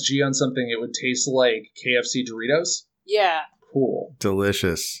MSG on something, it would taste like KFC Doritos? Yeah. Cool.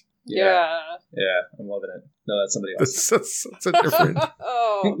 Delicious. Yeah, I'm loving it. No, that's somebody else. That's a different...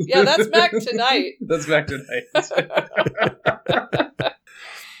 Oh, yeah, that's Mac tonight. That's Mac tonight.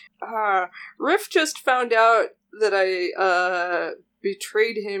 Riff just found out that I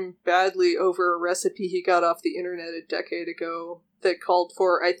betrayed him badly over a recipe he got off the internet a decade ago that called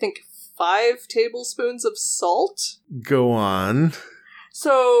for, I think, 5 tablespoons of salt. Go on.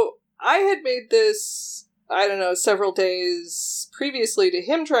 So I had made this, I don't know, several days previously to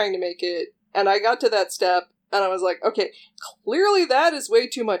him trying to make it, and I got to that step, And I was like, okay, clearly that is way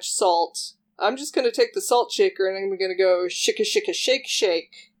too much salt. I'm just going to take the salt shaker and I'm going to go shika shika shake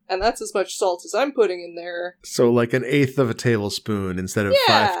shake. And that's as much salt as I'm putting in there. So like an eighth of a tablespoon instead of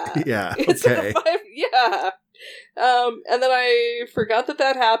 5. Yeah, okay. 5, yeah. And then I forgot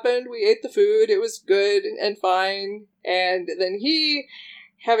that happened. We ate the food. It was good and fine. And then he,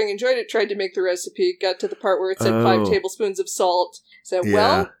 having enjoyed it, tried to make the recipe, got to the part where it said 5 tablespoons of salt. Said,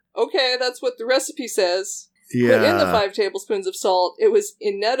 well, okay, that's what the recipe says. Yeah. Put in the 5 tablespoons of salt. It was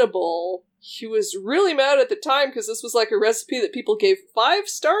inedible. He was really mad at the time because this was like a recipe that people gave 5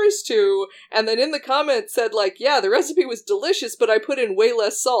 stars to, and then in the comments said like, yeah, the recipe was delicious, but I put in way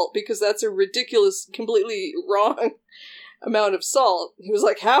less salt because that's a ridiculous, completely wrong amount of salt. He was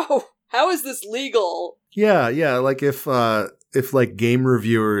like, how is this legal? Yeah, like if like game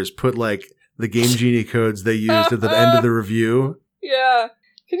reviewers put like the Game Genie codes they used at the end of the review. Yeah.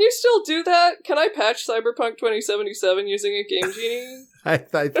 Can you still do that? Can I patch Cyberpunk 2077 using a Game Genie? I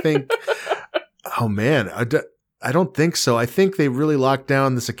think... Oh, man. I don't think so. I think they really locked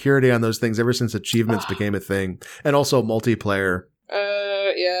down the security on those things ever since achievements became a thing. And also multiplayer.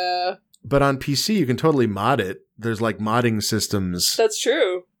 Yeah. But on PC, you can totally mod it. There's like modding systems. That's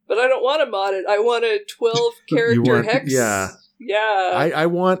true. But I don't want to mod it. I want a 12-character hex. Yeah. Yeah. I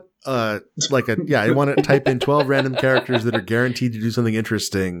want... I want to type in 12 random characters that are guaranteed to do something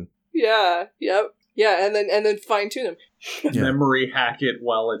interesting. Yeah, yep. Yeah, and then fine tune them. Yeah. Memory hack it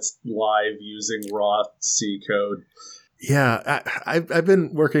while it's live using raw C code. Yeah, I've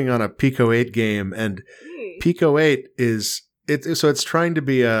been working on a Pico 8 game, and Pico 8 it's trying to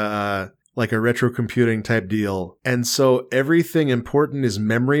be a retro computing type deal, and so everything important is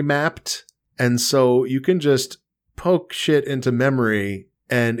memory mapped, and so you can just poke shit into memory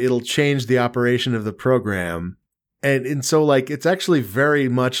and it'll change the operation of the program. And so like, it's actually very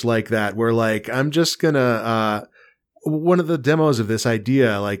much like that, where like, I'm just gonna, one of the demos of this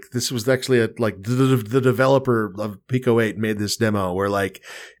idea, like this was actually the developer of Pico 8 made this demo where like,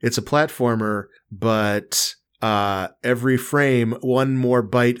 it's a platformer, but, every frame, one more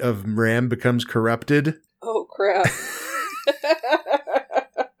byte of RAM becomes corrupted. Oh crap.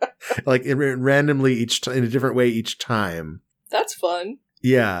 Like randomly in a different way each time. That's fun.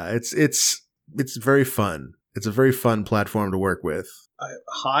 Yeah, it's very fun. It's a very fun platform to work with.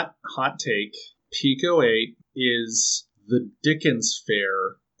 Hot take. Pico 8 is the Dickens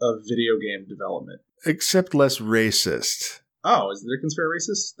Fair of video game development. Except less racist. Oh, is the Dickens Fair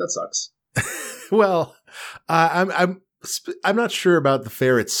racist? That sucks. Well, I'm not sure about the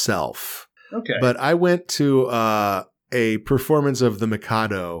fair itself. Okay. But I went to a performance of The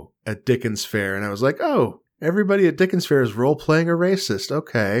Mikado at Dickens Fair, and I was like, oh, everybody at Dickens Fair is role-playing a racist.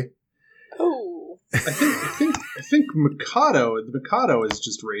 Okay. Oh. I think the Mikado is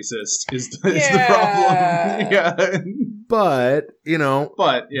just racist, is the problem. Yeah. But,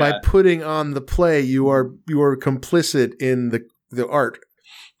 by putting on the play, you are complicit in the art.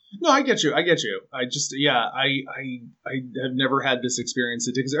 No, I get you. I just, I have never had this experience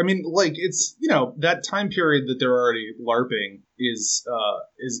at Dickens. I mean, like, it's, that time period that they're already LARPing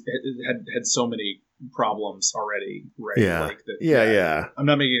had so many problems already, right? Yeah. Like yeah. I'm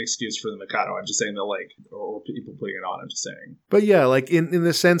not making an excuse for the Mikado. I'm just saying that, like, or people putting it on. I'm just saying. But yeah, like in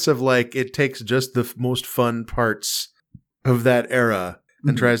the sense of like it takes just the most fun parts of that era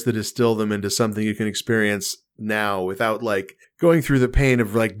and tries to distill them into something you can experience now without like going through the pain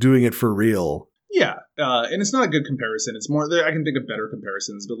of like doing it for real. Yeah, and it's not a good comparison. It's more, I can think of better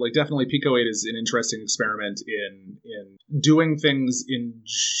comparisons, but like definitely Pico 8 is an interesting experiment in doing things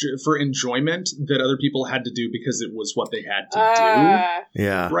for enjoyment that other people had to do because it was what they had to do.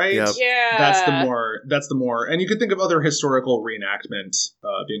 Yeah, right. Yep. Yeah, that's the more, and you could think of other historical reenactment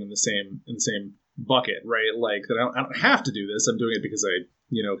being in the same bucket, right? Like that I don't have to do this. I'm doing it because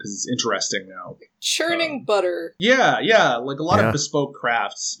because it's interesting now. Churning butter. Yeah, like a lot of bespoke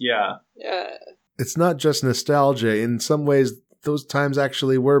crafts. Yeah. It's not just nostalgia. In some ways, those times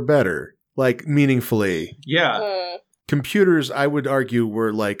actually were better, like meaningfully. Yeah. Computers, I would argue,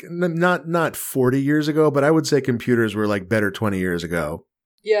 were like not 40 years ago, but I would say computers were like better 20 years ago.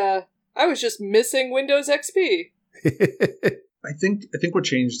 Yeah, I was just missing Windows XP. I think what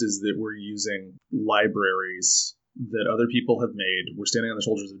changed is that we're using libraries that other people have made. We're standing on the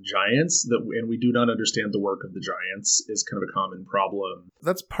shoulders of giants, and we do not understand the work of the giants is kind of a common problem.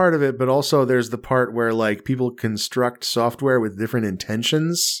 That's part of it, but also there's the part where like people construct software with different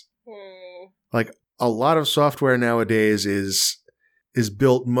intentions. Like a lot of software nowadays is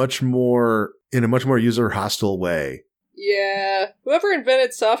built in a much more user hostile way. Yeah, whoever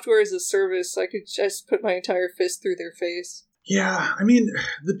invented software as a service, I could just put my entire fist through their face. Yeah, I mean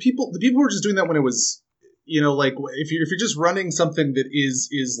the people who were just doing that when it was like if you're just running something that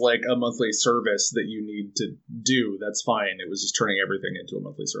is like a monthly service that you need to do, that's fine. It was just turning everything into a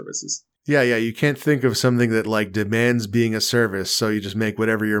monthly service. Yeah. You can't think of something that like demands being a service, so you just make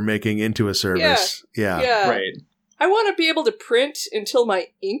whatever you're making into a service. Yeah. Right. I want to be able to print until my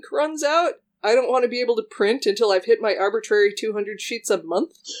ink runs out. I don't want to be able to print until I've hit my arbitrary 200 sheets a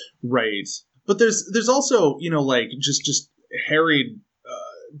month. Right. But there's also, like just harried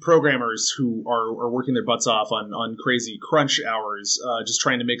programmers who are working their butts off on crazy crunch hours, just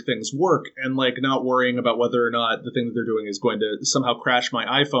trying to make things work and like not worrying about whether or not the thing that they're doing is going to somehow crash my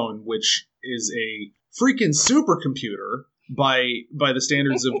iPhone, which is a freaking supercomputer by the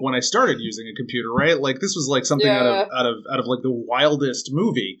standards of when I started using a computer, right? Like this was like something out of like the wildest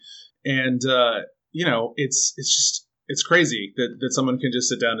movie. And it's crazy that someone can just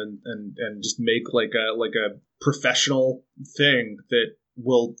sit down and just make like a professional thing that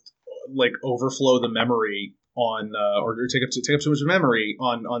will like overflow the memory on or take up too much memory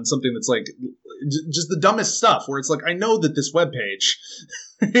on something that's like just the dumbest stuff, where it's like, I know that this webpage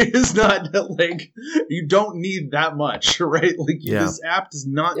is not like, you don't need that much, right? Like this app does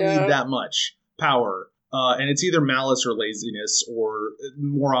not need that much power. And it's either malice or laziness, or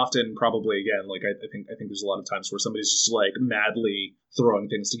more often, probably again, like I think there's a lot of times where somebody's just like madly throwing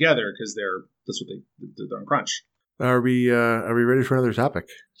things together because that's what they're on crunch. Are we ready for another topic?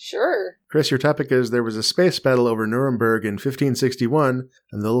 Sure. Chris, your topic is there was a space battle over Nuremberg in 1561,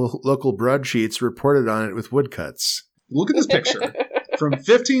 and the local broadsheets reported on it with woodcuts. Look at this picture from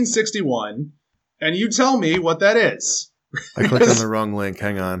 1561, and you tell me what that is. I clicked on the wrong link.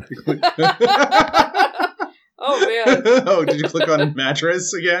 Hang on. Oh, man. Oh, did you click on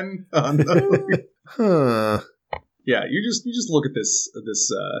mattress again? Huh. Yeah, you just look at this.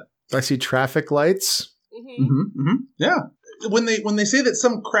 I see traffic lights. Yeah. When they say that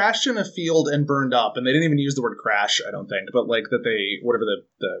some crashed in a field and burned up, and they didn't even use the word crash, I don't think, but like that they, whatever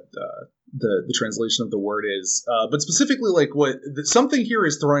the translation of the word is, but specifically like something here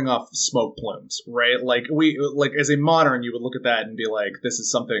is throwing off smoke plumes, right? Like as a modern, you would look at that and be like, this is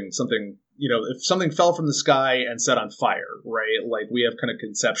something, if something fell from the sky and set on fire, right? Like we have kind of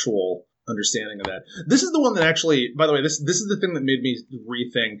conceptual understanding of that. This is the one that actually, by the way, this is the thing that made me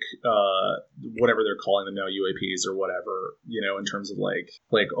rethink whatever they're calling them now, UAPs or whatever, in terms of like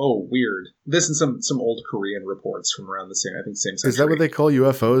oh, weird. This and some old Korean reports from around the same century. Is that what they call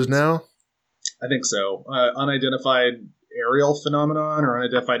UFOs now? I think so. Unidentified aerial phenomenon, or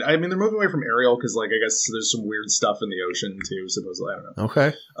unidentified. I mean, they're moving away from aerial because, like, I guess there's some weird stuff in the ocean too. Supposedly, I don't know.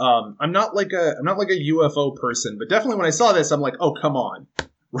 Okay. I'm not like a UFO person, but definitely when I saw this, I'm like, oh, come on.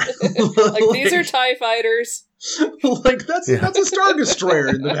 Like these are TIE fighters. Like that's a Star Destroyer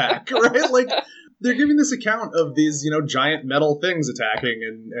in the back, right? Like they're giving this account of these, giant metal things attacking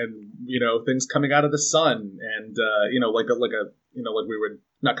and things coming out of the sun, and like we would,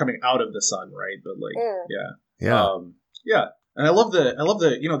 not coming out of the sun, right? But like yeah. And I love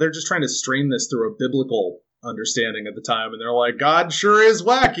the they're just trying to strain this through a biblical understanding at the time, and they're like, God sure is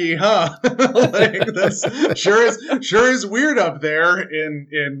wacky, huh? Like that's sure is weird up there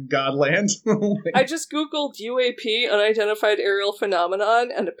in Godland. I just googled UAP, unidentified aerial phenomenon,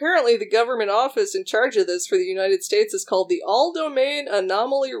 and apparently the government office in charge of this for the United States is called the All Domain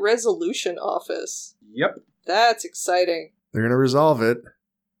Anomaly Resolution Office. Yep. That's exciting. They're gonna resolve it.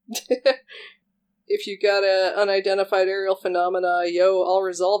 If you got a unidentified aerial phenomena, I'll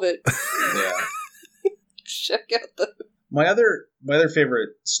resolve it. Yeah. Check out my other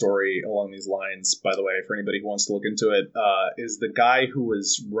favorite story along these lines, by the way, for anybody who wants to look into it, is the guy who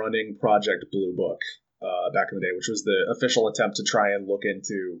was running Project Blue Book back in the day, which was the official attempt to try and look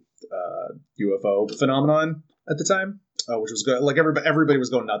into UFO phenomenon at the time, which was good. Like everybody was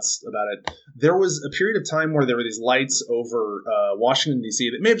going nuts about it. There was a period of time where there were these lights over Washington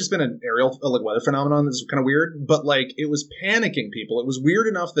D.C. that may have just been an aerial weather phenomenon that's kind of weird, but like it was panicking people. It was weird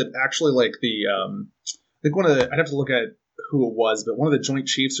enough that actually like I think I'd have to look at who it was, but one of the Joint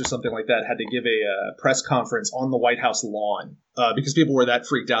Chiefs or something like that had to give a press conference on the White House lawn because people were that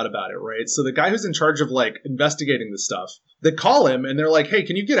freaked out about it, right? So the guy who's in charge of like investigating this stuff, they call him and they're like, "Hey,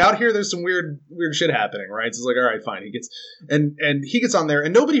 can you get out here? There's some weird shit happening," right? So he's like, "All right, fine." He gets on there,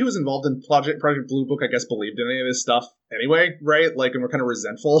 and nobody who was involved in Project Blue Book, I guess, believed in any of this stuff anyway, right? Like, and we're kind of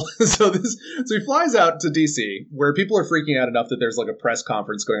resentful. So he flies out to DC where people are freaking out enough that there's like a press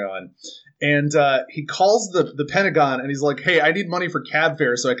conference going on. And he calls the Pentagon and he's like, "Hey, I need money for cab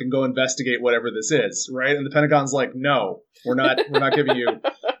fare so I can go investigate whatever this is," right? And the Pentagon's like, "No, we're not giving you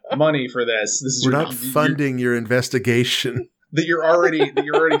money for this. We're not funding your investigation." that you're already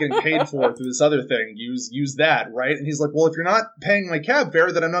getting paid for through this other thing. Use that, right? And he's like, well, if you're not paying my cab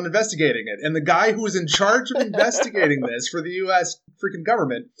fare, then I'm not investigating it. And the guy who was in charge of investigating this for the U.S. freaking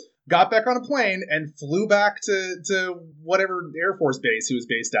government got back on a plane and flew back to whatever Air Force base he was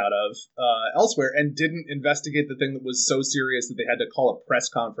based out of elsewhere, and didn't investigate the thing that was so serious that they had to call a press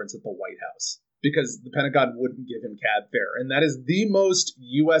conference at the White House because the Pentagon wouldn't give him cab fare. And that is the most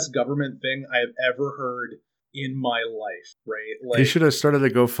U.S. government thing I have ever heard in my life, right? Like, he should have started a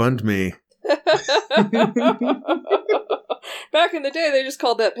GoFundMe. Back in the day, they just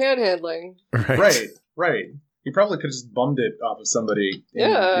called that panhandling. Right. He probably could have just bummed it off of somebody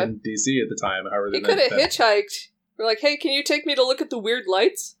in D.C. at the time. However, he could have hitchhiked. We're like, hey, can you take me to look at the weird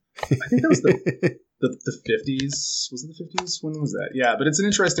lights? I think that was the 50s. Was it the 50s? When was that? Yeah, but it's an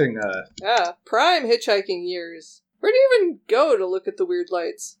interesting... prime hitchhiking years. Where do you even go to look at the weird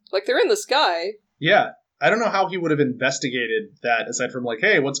lights? Like, they're in the sky. Yeah. I don't know how he would have investigated that aside from like,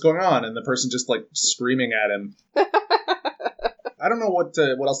 hey, what's going on? And the person just like screaming at him. I don't know what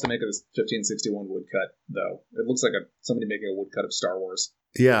else to make of this 1561 woodcut, though. It looks like somebody making a woodcut of Star Wars.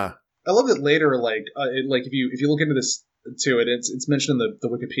 Yeah. I love that later, like if you look into this too, it's mentioned in the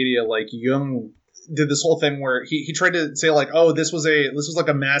Wikipedia, like Jung did this whole thing where he tried to say like, oh, this was like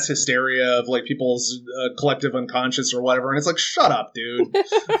a mass hysteria of like people's collective unconscious or whatever, and it's like, shut up, dude.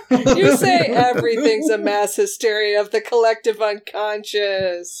 You say everything's a mass hysteria of the collective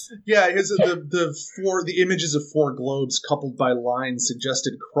unconscious. Yeah, the images of four globes coupled by lines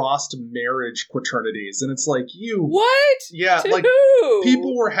suggested crossed marriage quaternities, and it's like, what? Yeah, to like who?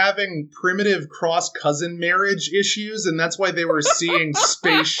 People were having primitive cross cousin marriage issues, and that's why they were seeing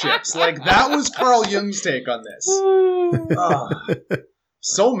spaceships. Like, that was Carl Jung's take on this.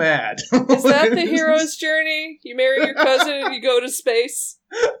 So mad. Is that the hero's journey? You marry your cousin and you go to space?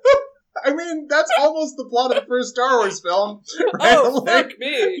 I mean, that's almost the plot of the first Star Wars film. Right? Oh, fuck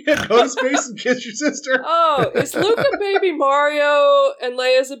me. Yeah, go to space and kiss your sister. Oh, is Luke a baby Mario and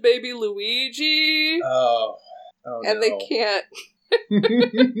Leia's a baby Luigi? Oh and no. They can't...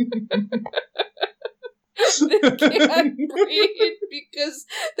 They can't breed because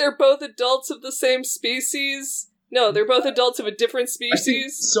they're both adults of the same species. No, they're both adults of a different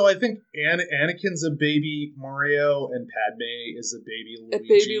species. I think Anakin's a baby Mario and Padme is a baby Luigi. A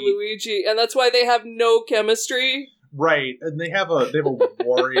baby Luigi, and that's why they have no chemistry. Right, and they have a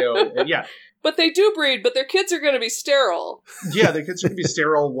Wario. Yeah, but they do breed. But their kids are going to be sterile. Yeah, their kids are going to be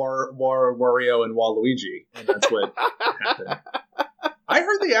sterile. Wario and Waluigi, and that's what happened. I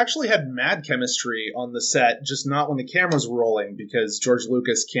heard they actually had mad chemistry on the set, just not when the cameras were rolling, because George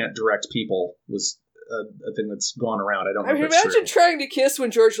Lucas can't direct people, was a thing that's gone around. I don't know if that's imagine true. trying to kiss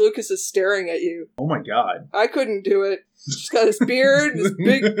when George Lucas is staring at you. Oh my god. I couldn't do it. He's got his beard, his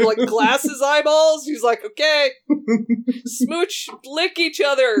big, like, glasses eyeballs. He's like, okay, smooch, lick each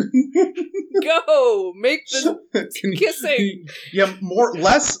other. Go, make the kissing. Yeah,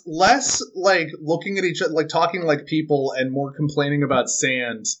 less, like, looking at each other, like, talking like people, and more complaining about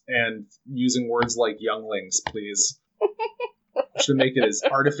sand, and using words like younglings, please. Should make it as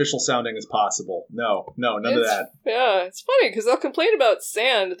artificial sounding as possible. No, none of that. Yeah, it's funny because they'll complain about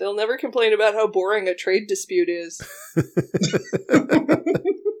sand. They'll never complain about how boring a trade dispute is.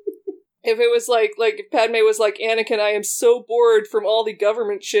 If it was like if Padme was like, Anakin, I am so bored from all the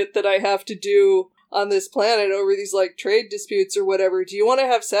government shit that I have to do on this planet over these like trade disputes or whatever. Do you want to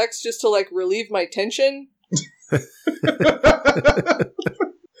have sex just to like relieve my tension?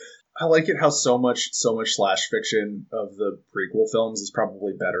 I like it how so much slash fiction of the prequel films is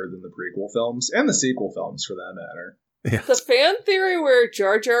probably better than the prequel films, and the sequel films for that matter. Yeah. The fan theory where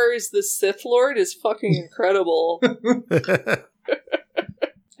Jar Jar is the Sith Lord is fucking incredible.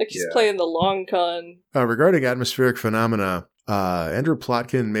 Like he's playing the long con. Regarding atmospheric phenomena, Andrew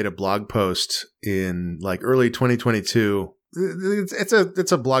Plotkin made a blog post in like early 2022.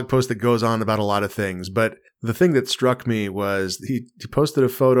 It's a blog post that goes on about a lot of things, but the thing that struck me was he posted a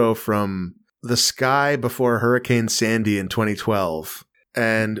photo from the sky before Hurricane Sandy in 2012.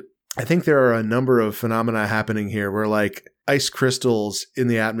 And I think there are a number of phenomena happening here where like ice crystals in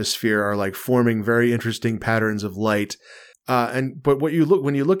the atmosphere are like forming very interesting patterns of light. But when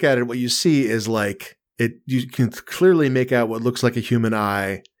you look at it, what you see is like you can clearly make out what looks like a human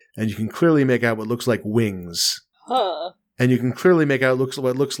eye, and you can clearly make out what looks like wings. Huh. And you can clearly make out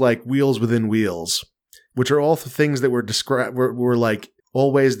what looks like wheels within wheels, which are all the things that were like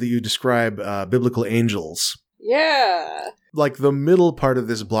all ways that you describe biblical angels. Yeah. Like the middle part of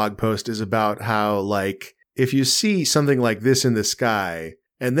this blog post is about how like if you see something like this in the sky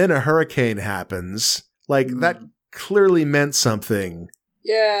and then a hurricane happens, like that clearly meant something.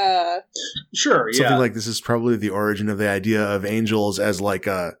 Yeah. Sure, Something like this is probably the origin of the idea of angels as like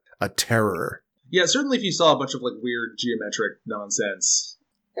a terror. Yeah, certainly if you saw a bunch of like weird geometric nonsense.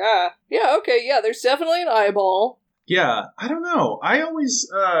 Yeah. Yeah, okay, yeah, there's definitely an eyeball. Yeah, I don't know. I always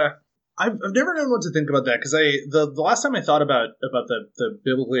I've never known what to think about that, because the last time I thought about the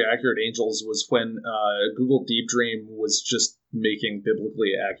biblically accurate angels was when Google Deep Dream was just making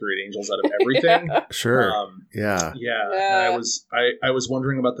biblically accurate angels out of everything. Sure. Yeah. And I was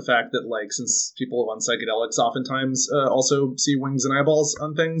wondering about the fact that, like, since people on psychedelics oftentimes also see wings and eyeballs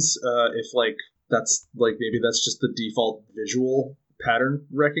on things, if like that's like maybe that's just the default visual pattern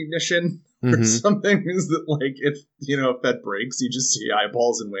recognition. Or something, is that like if that breaks, you just see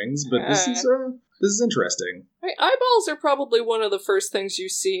eyeballs and wings. But this is interesting. Eyeballs are probably one of the first things you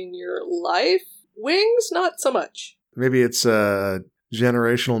see in your life. Wings, not so much. Maybe it's a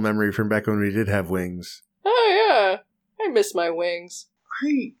generational memory from back when we did have wings. Oh yeah, I miss my wings.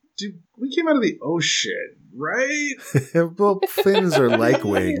 We came out of the ocean, right? Well, fins are like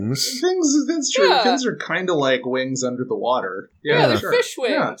wings. That's true. Yeah. Fins are kind of like wings under the water. Yeah, they're fish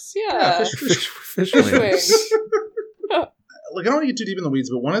wings. Yeah. Fish wings. Like, I don't want to get too deep in the weeds,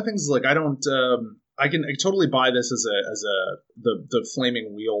 but one of the things is, like, I don't. I totally buy this as the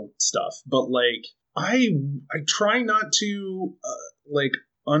flaming wheel stuff, but like I try not to like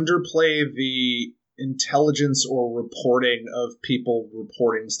underplay the intelligence or reporting of people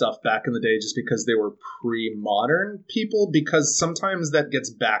reporting stuff back in the day just because they were pre-modern people, because sometimes that gets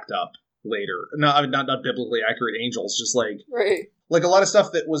backed up later. Not biblically accurate angels, just like like a lot of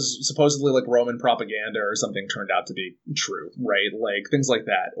stuff that was supposedly like Roman propaganda or something turned out to be true, right? Like things like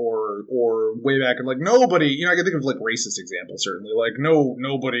that, or way back in like nobody, I can think of like racist examples certainly, like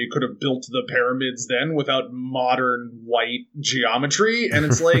nobody could have built the pyramids then without modern white geometry, and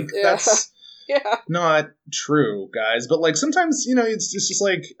it's like that's not true, guys. But like sometimes, it's just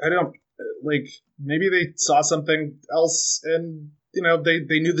like, I don't, like, maybe they saw something else and,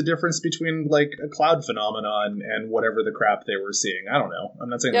 they knew the difference between like a cloud phenomenon and whatever the crap they were seeing. I don't know. I'm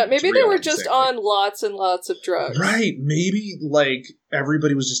not saying maybe they were just on lots and lots of drugs. Right. Maybe like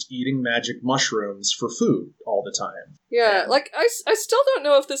everybody was just eating magic mushrooms for food all the time. Yeah, like I still don't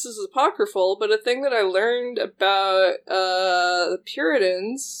know if this is apocryphal, but a thing that I learned about the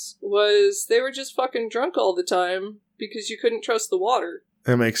Puritans was they were just fucking drunk all the time because you couldn't trust the water.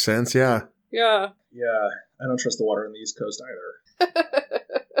 That makes sense, yeah. Yeah. Yeah, I don't trust the water on the East Coast either.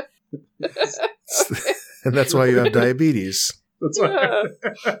 And that's why you have diabetes. That's why.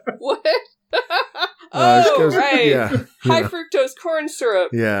 What? Right. Yeah, high fructose corn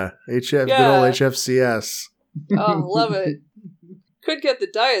syrup. Yeah. Good old HFCS. Oh, love it. Could get the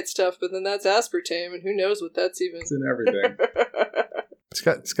diet stuff, but then that's aspartame, and who knows what that's even. It's in everything.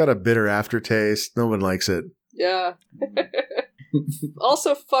 It's got a bitter aftertaste. No one likes it. Yeah.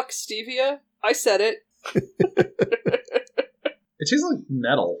 Also, fuck stevia. I said it. It tastes like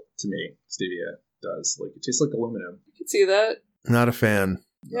metal to me, stevia does. Like, it tastes like aluminum. I can see that. Not a fan.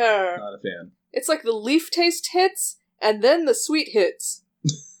 Yeah. Not a fan. It's like the leaf taste hits, and then the sweet hits.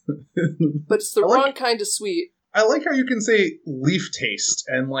 But it's the wrong kind of sweet. I like how you can say leaf taste,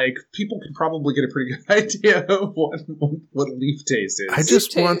 and like people can probably get a pretty good idea of what leaf taste is. I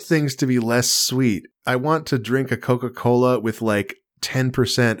just want things to be less sweet. I want to drink a Coca-Cola with like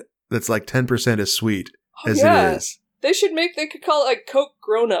 10%. That's like 10% as sweet as it is. They could call it like Coke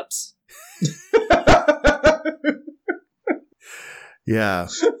Grown-Ups. Yeah.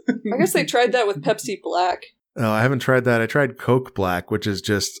 I guess they tried that with Pepsi Black. Oh, I haven't tried that. I tried Coke Black, which is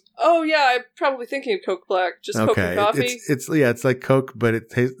just... Oh, yeah, I'm probably thinking of Coke Black. Just Coke and coffee. It's like Coke, but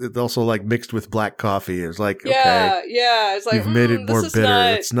it's also like mixed with black coffee. It's like, yeah, it's like, you've made it more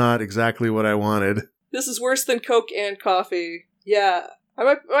bitter. It's not exactly what I wanted. This is worse than Coke and coffee. Yeah. I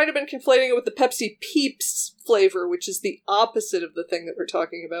might have been conflating it with the Pepsi Peeps flavor, which is the opposite of the thing that we're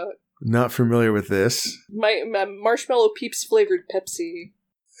talking about. Not familiar with this. My Marshmallow Peeps flavored Pepsi.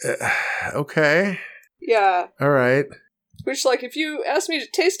 Okay. Yeah. All right. Which, like, if you asked me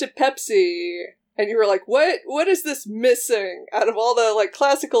to taste a Pepsi, and you were like, what is this missing out of all the, like,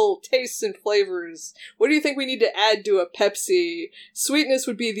 classical tastes and flavors? What do you think we need to add to a Pepsi? Sweetness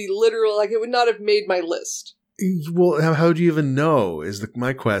would be the literal, like, it would not have made my list. Well, how do you even know, is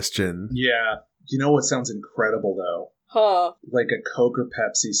my question. Yeah. You know what sounds incredible, though? Huh. Like a Coke or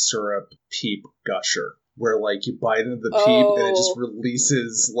Pepsi syrup peep gusher, where, like, you bite into the peep and it just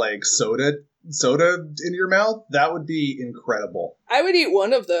releases, like, soda in your mouth. That would be incredible. I would eat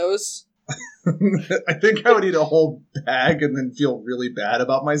one of those. I think I would eat a whole bag and then feel really bad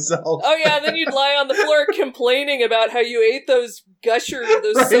about myself. Oh yeah, and then you'd lie on the floor complaining about how you ate those right.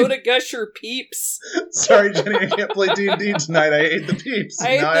 Soda Gusher Peeps. Sorry, Jenny, I can't play D&D tonight. I ate the Peeps.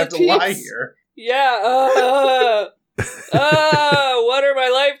 Now I have to lie here. Yeah. What are my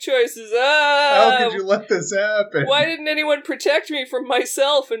life choices? How could you let this happen? Why didn't anyone protect me from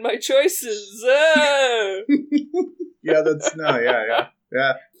myself and my choices? Yeah,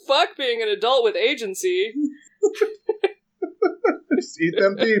 yeah. Fuck being an adult with agency. Just eat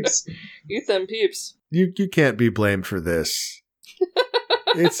them Peeps. Eat them Peeps. You can't be blamed for this.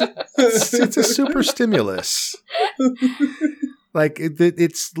 It's a super stimulus. Like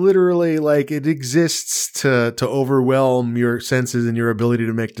it's literally like it exists to overwhelm your senses and your ability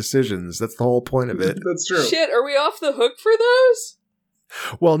to make decisions. That's the whole point of it. That's true. Shit, are we off the hook for those?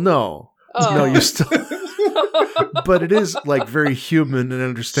 Well, no. Oh. No, you still. But it is like very human and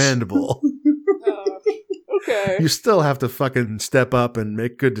understandable. Okay. You still have to fucking step up and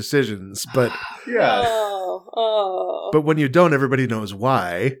make good decisions, but yeah. But when you don't, everybody knows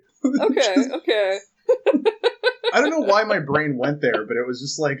why. Okay. I don't know why my brain went there, but it was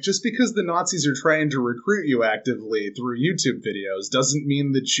just like, just because the Nazis are trying to recruit you actively through YouTube videos doesn't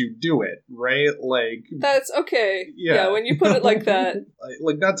mean that you do it, right? Like, that's okay. Yeah, when you put it like that.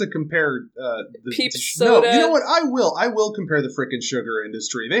 Like, not to compare Peeps soda. No, you know what? I will compare the frickin' sugar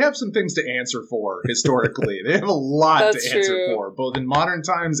industry. They have some things to answer for historically. They have a lot to answer for, both in modern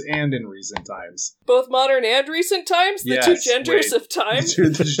times and in recent times. Both modern and recent times? The two genders of time?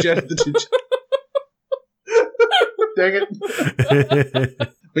 The two Dang it.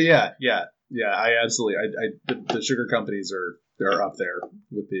 But yeah. I absolutely. The sugar companies are up there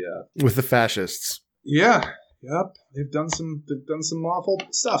with the fascists. Yeah. Yep. They've done some awful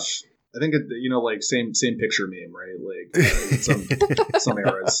stuff. I think like same picture meme, right? Like some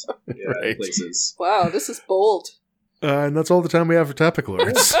eras, right. Places. Wow, this is bold. And that's all the time we have for Topic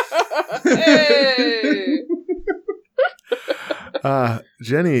Lords. Hey.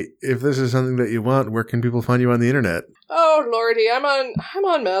 Jenny, if this is something that you want, where can people find you on the internet? Oh lordy, I'm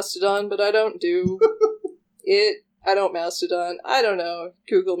on Mastodon, but I don't do it. I don't Mastodon. I don't know.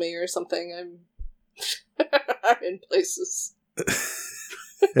 Google me or something. I'm in places.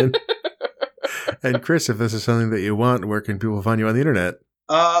 and Chris, if this is something that you want, where can people find you on the internet?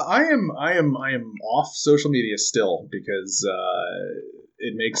 I am off social media still because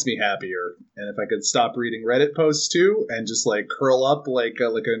it makes me happier. And if I could stop reading Reddit posts too and just like curl up like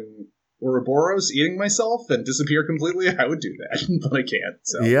an Ouroboros eating myself and disappear completely, I would do that, but I can't.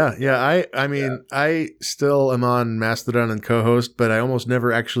 So. Yeah. I mean, I still am on Mastodon and co-host, but I almost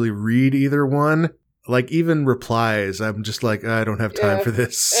never actually read either one. Like even replies, I'm just like, I don't have time for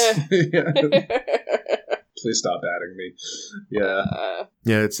this. Please stop adding me. Yeah.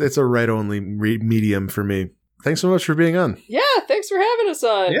 Yeah, it's a write-only medium for me. Thanks so much for being on. Yeah, thanks for having us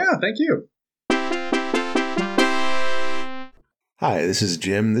on. Yeah, thank you. Hi, this is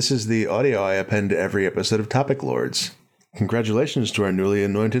Jim. This is the audio I append to every episode of Topic Lords. Congratulations to our newly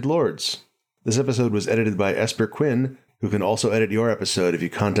anointed lords. This episode was edited by Esper Quinn, who can also edit your episode if you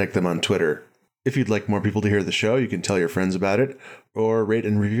contact them on Twitter. If you'd like more people to hear the show, you can tell your friends about it, or rate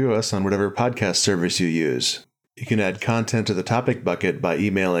and review us on whatever podcast service you use. You can add content to the Topic Bucket by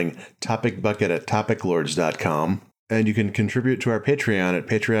emailing topicbucket@topiclords.com, and you can contribute to our Patreon at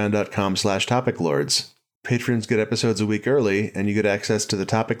patreon.com/topiclords. Patrons get episodes a week early, and you get access to the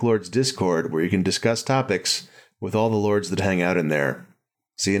Topic Lords Discord, where you can discuss topics with all the lords that hang out in there.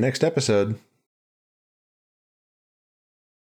 See you next episode.